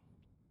Spirit.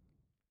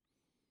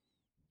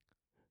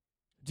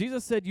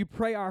 Jesus said, you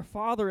pray, our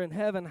Father in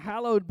heaven,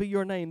 hallowed be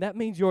your name. That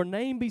means your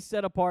name be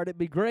set apart. It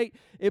be great.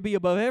 It be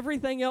above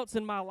everything else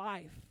in my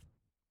life.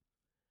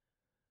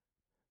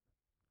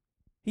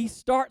 He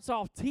starts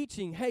off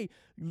teaching, hey,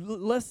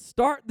 let's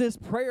start this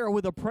prayer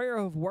with a prayer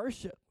of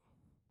worship.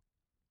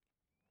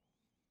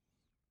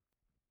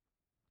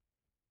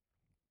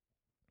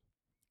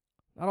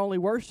 Not only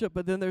worship,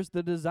 but then there's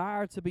the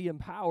desire to be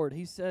empowered.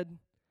 He said,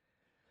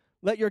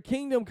 let your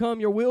kingdom come,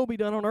 your will be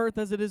done on earth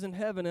as it is in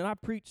heaven. And I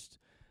preached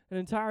an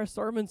entire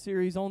sermon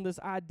series on this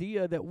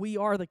idea that we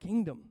are the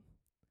kingdom.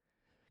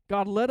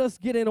 God, let us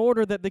get in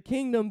order that the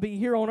kingdom be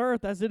here on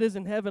earth as it is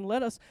in heaven.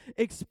 Let us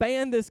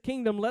expand this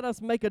kingdom. Let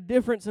us make a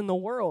difference in the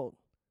world.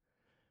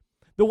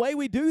 The way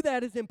we do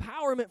that is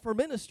empowerment for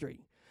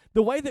ministry.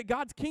 The way that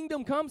God's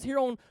kingdom comes here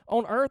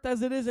on earth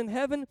as it is in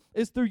heaven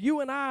is through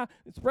you and I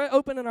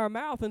opening our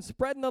mouth and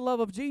spreading the love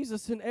of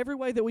Jesus in every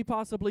way that we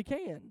possibly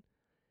can.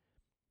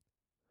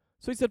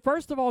 So he said,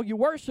 first of all, you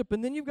worship,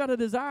 and then you've got a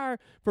desire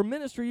for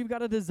ministry. You've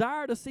got a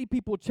desire to see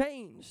people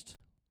changed.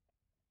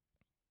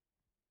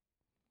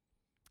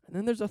 And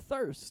then there's a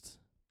thirst.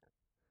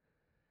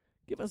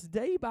 Give us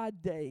day by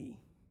day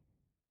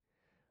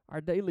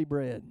our daily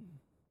bread.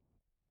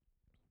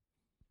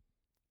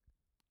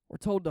 We're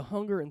told to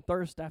hunger and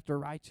thirst after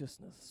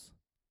righteousness.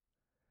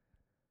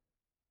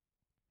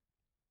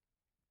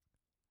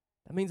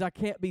 That means I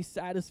can't be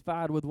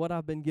satisfied with what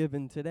I've been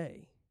given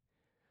today.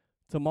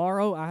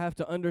 Tomorrow I have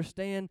to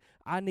understand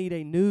I need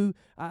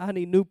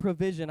new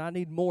provision. I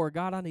need more.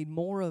 God, I need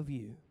more of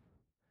you.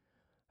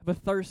 I have a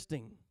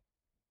thirsting.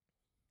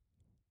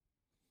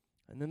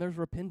 And then there's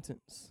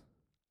repentance.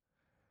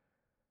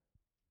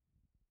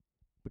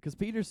 Because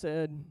Peter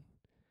said,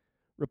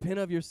 repent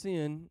of your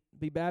sin,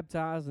 be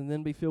baptized, and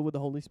then be filled with the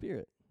Holy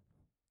Spirit.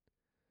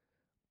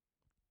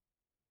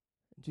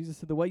 Jesus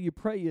said the way you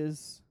pray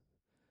is,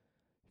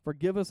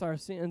 forgive us our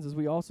sins as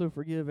we also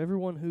forgive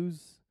everyone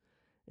who's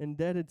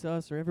indebted to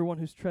us or everyone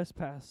who's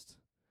trespassed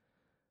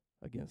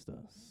against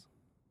us.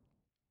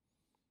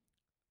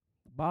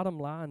 The bottom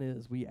line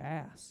is we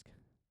ask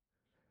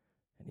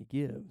and he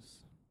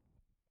gives.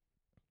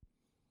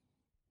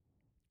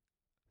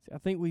 See, I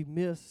think we've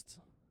missed,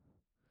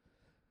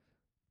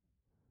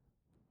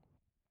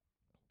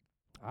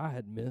 I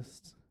had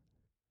missed.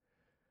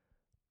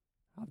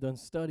 I've done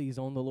studies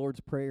on the Lord's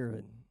Prayer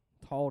and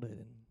taught it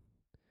and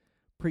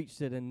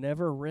preached it and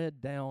never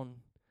read down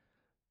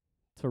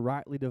to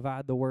rightly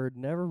divide the word,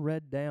 never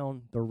read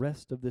down the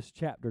rest of this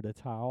chapter to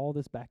tie all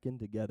this back in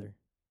together.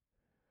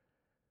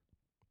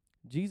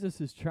 Jesus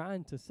is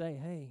trying to say,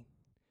 hey,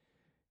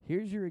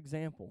 here's your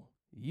example.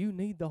 You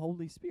need the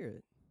Holy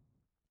Spirit.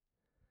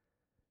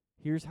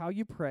 Here's how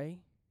you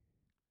pray.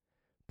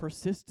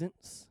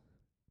 Persistence.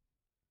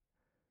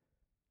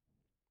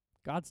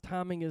 God's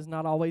timing is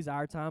not always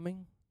our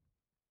timing.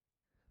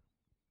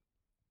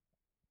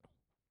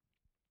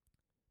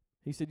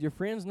 He said, your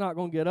friend's not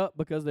going to get up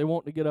because they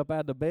want to get up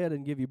out of bed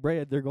and give you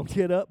bread. They're going to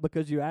get up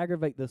because you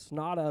aggravate the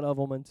snot out of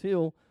them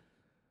until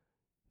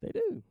they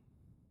do.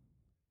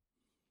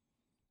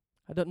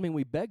 That doesn't mean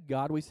we beg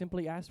God. We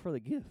simply ask for the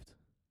gift.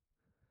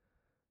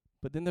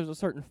 But then there's a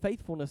certain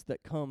faithfulness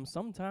that comes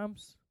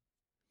sometimes.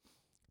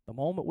 The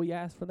moment we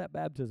ask for that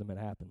baptism, it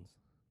happens.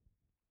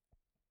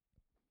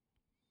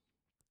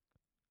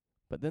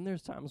 But then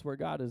there's times where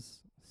God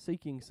is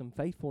seeking some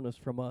faithfulness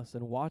from us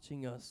and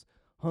watching us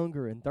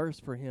hunger and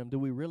thirst for him. Do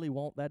we really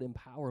want that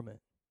empowerment?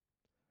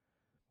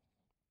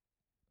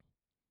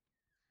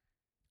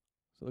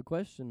 So the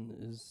question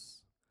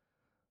is,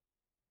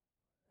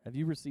 have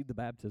you received the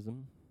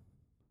baptism?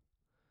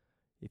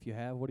 If you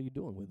have, what are you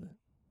doing with it?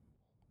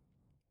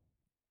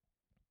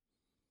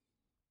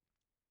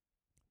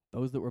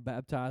 Those that were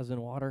baptized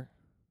in water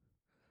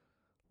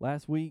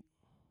last week,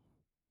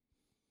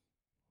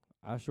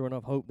 I sure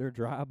enough hope they're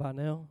dry by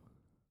now.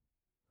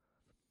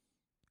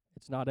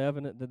 It's not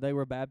evident that they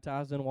were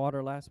baptized in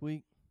water last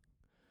week.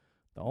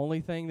 The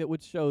only thing that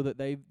would show that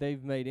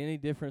they've made any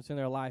difference in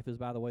their life is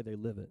by the way they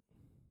live it.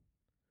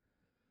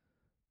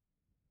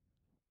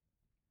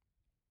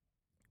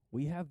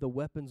 We have the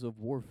weapons of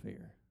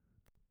warfare.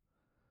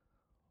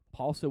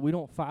 Paul said we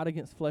don't fight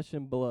against flesh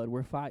and blood.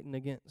 We're fighting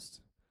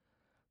against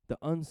the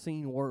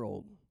unseen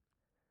world.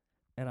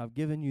 And I've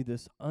given you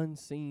this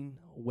unseen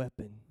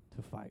weapon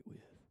to fight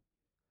with.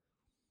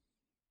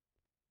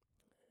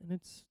 And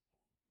it's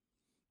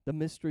the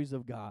mysteries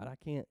of God.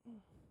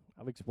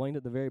 I've explained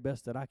it the very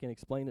best that I can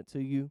explain it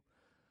to you,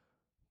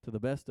 to the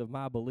best of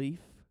my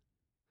belief.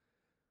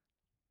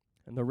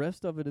 And the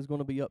rest of it is going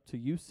to be up to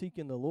you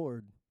seeking the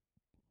Lord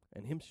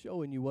and him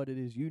showing you what it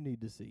is you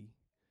need to see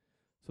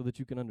so that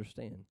you can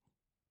understand.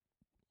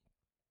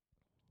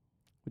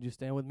 Would you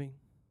stand with me?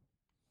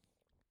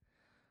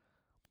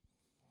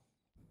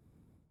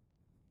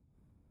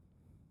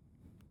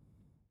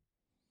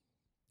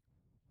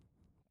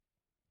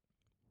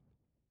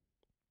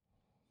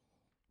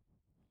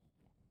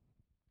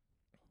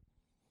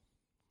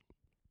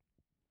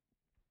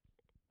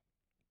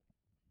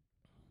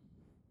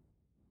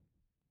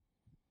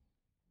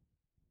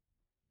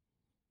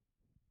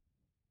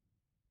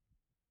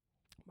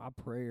 My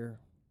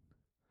prayer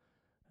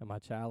and my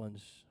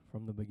challenge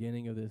from the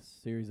beginning of this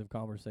series of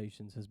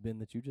conversations has been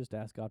that you just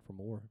ask God for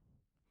more.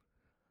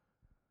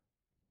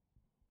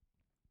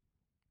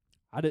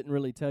 I didn't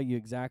really tell you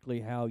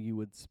exactly how you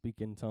would speak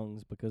in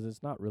tongues because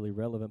it's not really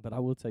relevant, but I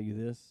will tell you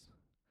this.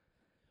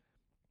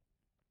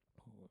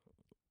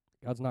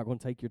 God's not going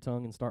to take your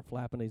tongue and start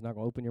flapping. He's not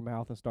going to open your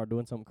mouth and start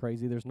doing something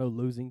crazy. There's no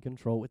losing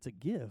control. It's a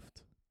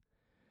gift.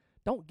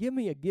 Don't give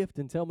me a gift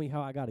and tell me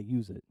how I got to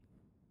use it.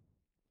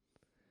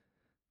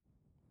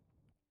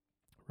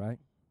 Right?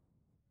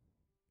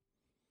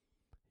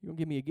 You don't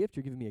give me a gift,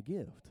 you're giving me a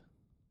gift.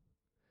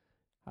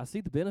 I see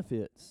the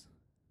benefits.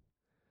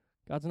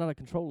 God's not a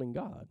controlling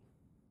God.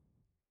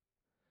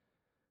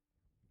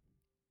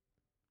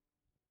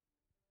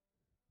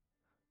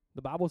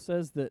 The Bible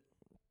says that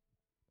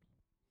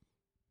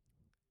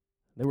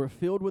they were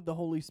filled with the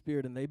Holy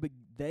Spirit, and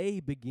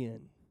they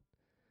begin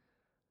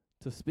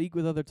to speak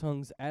with other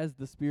tongues as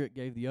the Spirit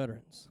gave the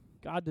utterance.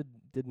 God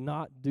did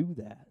not do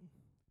that.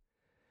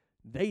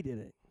 They did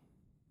it.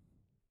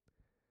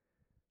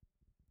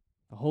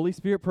 The Holy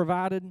Spirit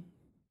provided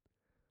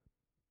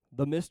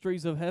the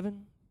mysteries of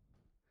heaven,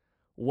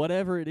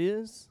 whatever it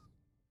is.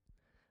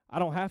 I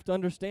don't have to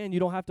understand. You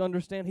don't have to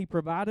understand. He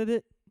provided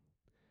it,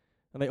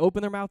 and they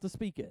open their mouth to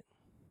speak it.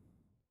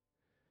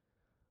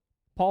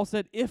 Paul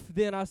said, if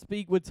then I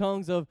speak with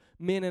tongues of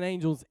men and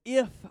angels,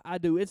 if I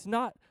do. It's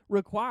not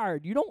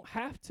required. You don't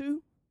have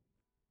to.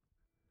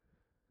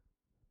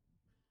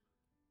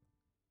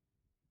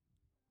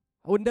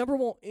 I would never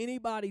want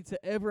anybody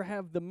to ever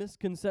have the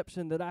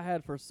misconception that I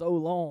had for so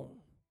long,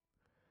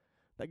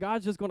 that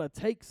God's just going to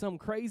take some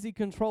crazy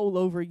control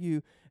over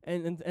you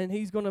and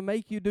He's going to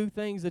make you do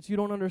things that you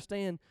don't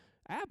understand.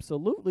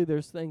 Absolutely,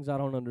 there's things I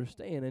don't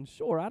understand. And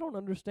sure, I don't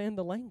understand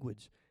the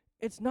language.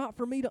 It's not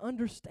for me to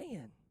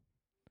understand.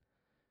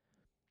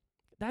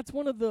 That's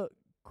one of the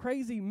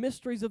crazy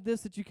mysteries of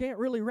this that you can't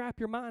really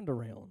wrap your mind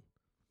around.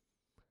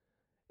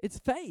 It's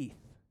faith.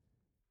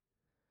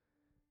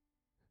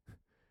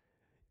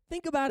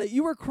 Think about it.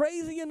 You were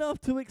crazy enough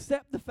to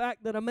accept the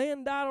fact that a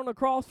man died on a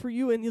cross for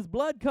you and his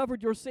blood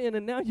covered your sin,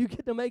 and now you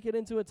get to make it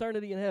into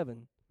eternity in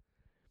heaven.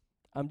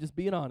 I'm just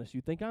being honest.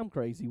 You think I'm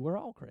crazy. We're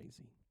all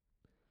crazy.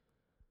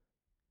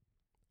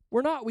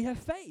 We're not. We have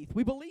faith.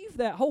 We believe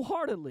that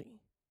wholeheartedly.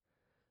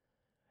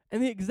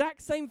 And the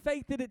exact same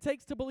faith that it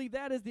takes to believe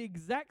that is the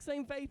exact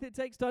same faith it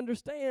takes to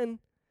understand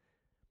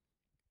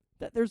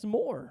that there's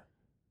more.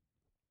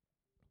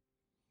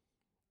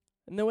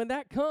 And then when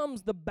that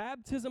comes, the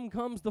baptism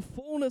comes, the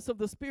fullness of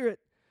the Spirit.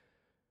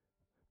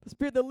 The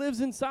Spirit that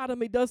lives inside of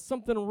me does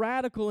something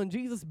radical, and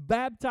Jesus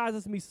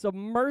baptizes me,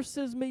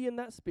 submerses me in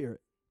that Spirit.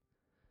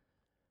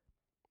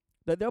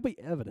 That there'll be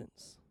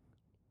evidence.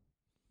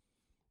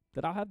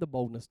 That I'll have the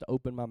boldness to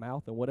open my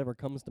mouth, and whatever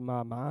comes to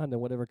my mind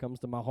and whatever comes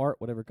to my heart,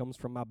 whatever comes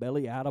from my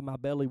belly, out of my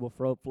belly will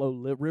flow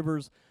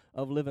rivers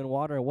of living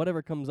water, and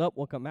whatever comes up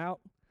will come out.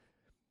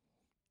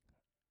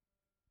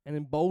 And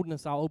in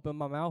boldness, I'll open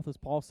my mouth, as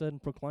Paul said, and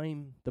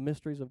proclaim the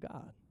mysteries of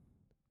God.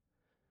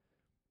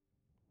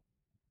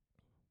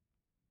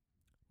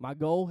 My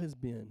goal has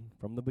been,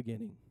 from the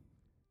beginning,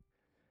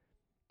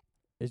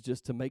 is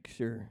just to make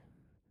sure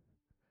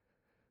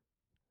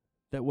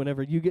that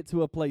whenever you get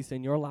to a place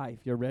in your life,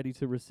 you're ready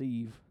to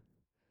receive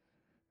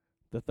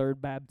the third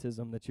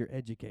baptism, that you're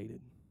educated.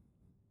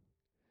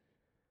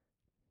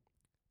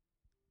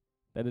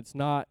 That it's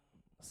not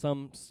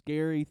some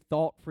scary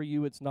thought for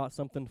you. It's not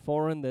something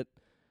foreign, that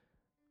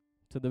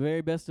to the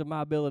very best of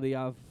my ability,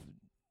 I've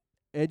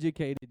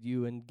educated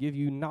you and give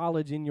you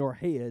knowledge in your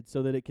head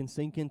so that it can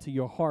sink into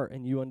your heart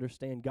and you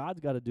understand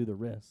God's got to do the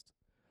rest.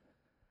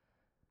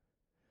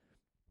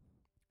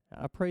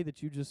 I pray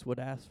that you just would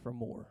ask for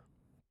more.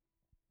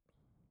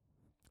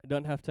 It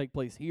doesn't have to take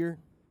place here.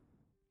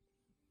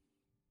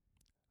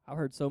 I've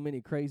heard so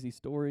many crazy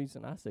stories,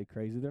 and I say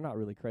crazy, they're not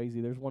really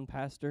crazy. There's one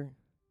pastor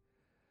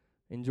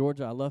in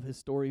Georgia. I love his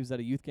story. He was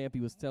at a youth camp.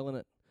 He was telling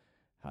it,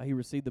 how he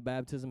received the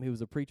baptism. He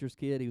was a preacher's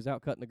kid. He was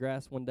out cutting the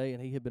grass one day,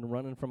 and he had been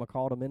running from a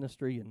call to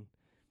ministry, and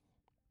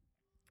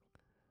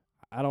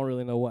I don't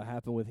really know what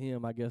happened with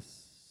him. I guess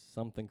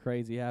something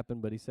crazy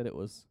happened, but he said it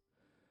was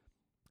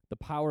the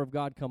power of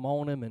God come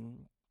on him,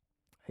 and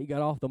he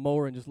got off the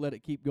mower and just let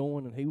it keep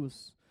going, and he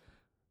was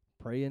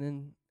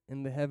praying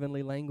in the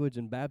heavenly language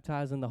and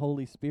baptizing the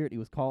Holy Spirit. He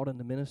was called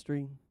into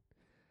ministry,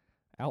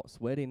 out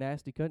sweaty,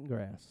 nasty, cutting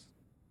grass.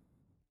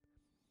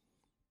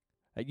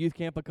 At youth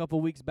camp a couple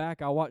weeks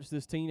back, I watched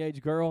this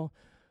teenage girl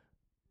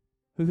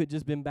who had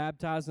just been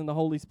baptized in the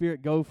Holy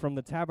Spirit go from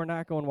the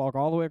tabernacle and walk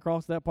all the way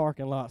across that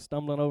parking lot,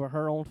 stumbling over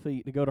her own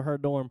feet to go to her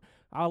dorm.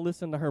 I'll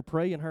listen to her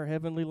pray in her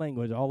heavenly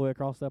language all the way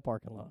across that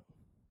parking lot.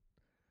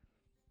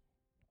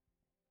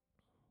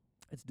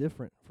 It's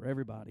different for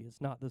everybody.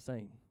 It's not the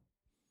same.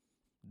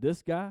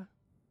 This guy's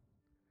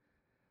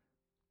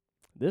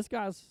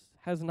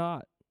has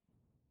not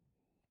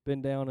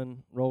been down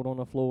and rolled on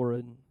the floor,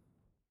 and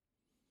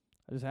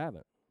I just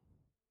haven't.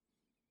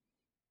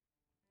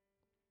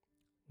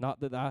 Not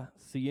that I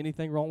see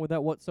anything wrong with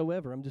that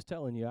whatsoever. I'm just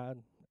telling you,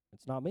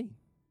 it's not me.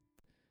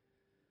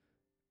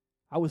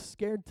 I was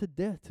scared to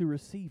death to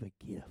receive a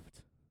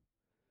gift.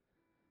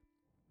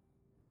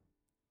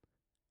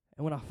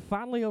 And when I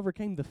finally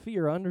overcame the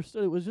fear, I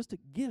understood it was just a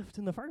gift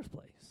in the first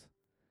place.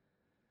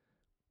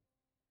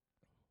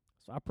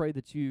 So I pray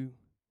that you,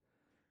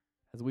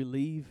 as we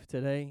leave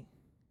today,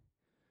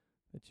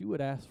 that you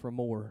would ask for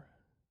more,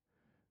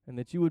 and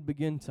that you would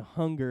begin to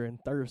hunger and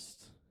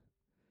thirst,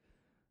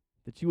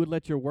 that you would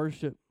let your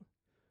worship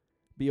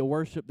be a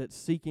worship that's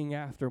seeking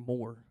after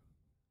more.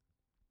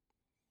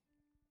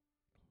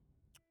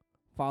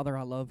 Father,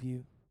 I love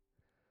you.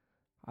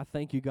 I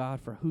thank you, God,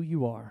 for who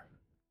you are.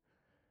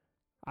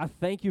 I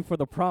thank you for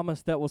the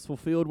promise that was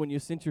fulfilled when you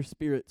sent your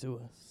Spirit to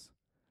us.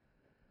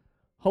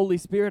 Holy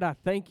Spirit, I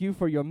thank you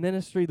for your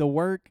ministry, the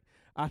work.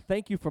 I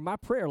thank you for my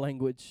prayer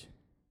language.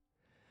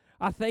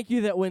 I thank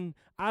you that when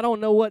I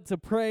don't know what to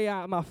pray,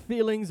 my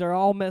feelings are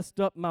all messed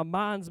up, my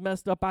mind's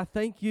messed up. I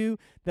thank you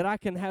that I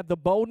can have the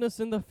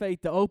boldness and the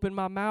faith to open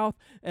my mouth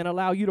and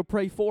allow you to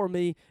pray for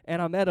me, and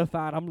I'm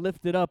edified, I'm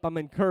lifted up, I'm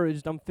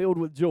encouraged, I'm filled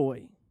with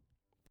joy.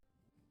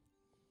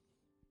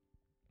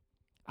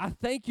 I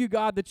thank you,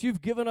 God, that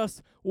you've given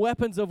us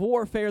weapons of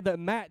warfare that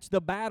match the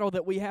battle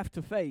that we have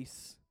to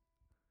face.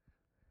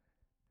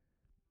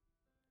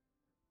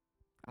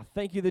 I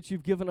thank you that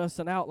you've given us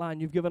an outline,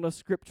 you've given us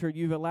scripture,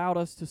 you've allowed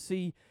us to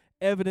see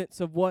evidence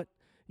of what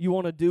you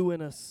want to do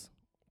in us.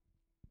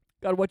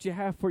 God, what you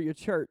have for your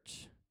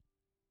church.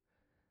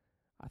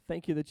 I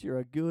thank you that you're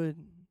a good,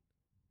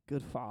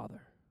 good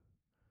Father.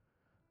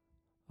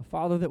 A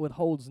Father that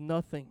withholds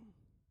nothing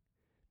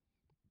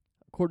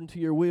according to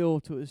your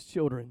will to his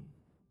children.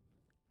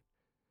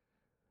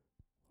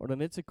 Lord,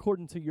 and it's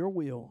according to your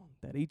will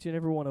that each and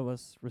every one of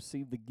us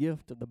receive the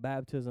gift of the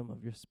baptism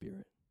of your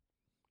Spirit.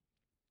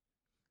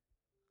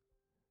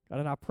 God,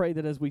 and I pray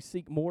that as we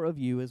seek more of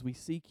you, as we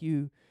seek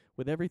you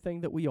with everything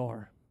that we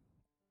are,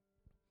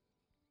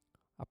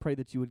 I pray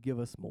that you would give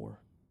us more.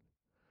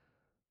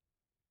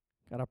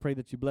 God, I pray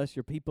that you bless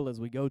your people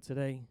as we go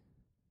today,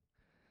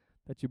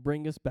 that you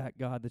bring us back,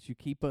 God, that you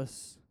keep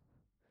us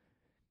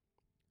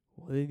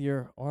within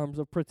your arms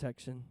of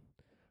protection.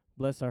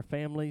 Bless our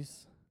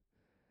families.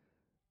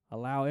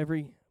 Allow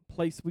every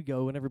place we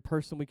go and every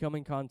person we come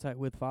in contact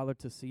with, Father,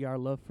 to see our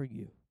love for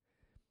you.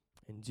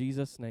 In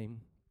Jesus'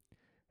 name,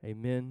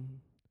 amen.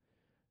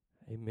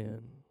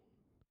 Amen.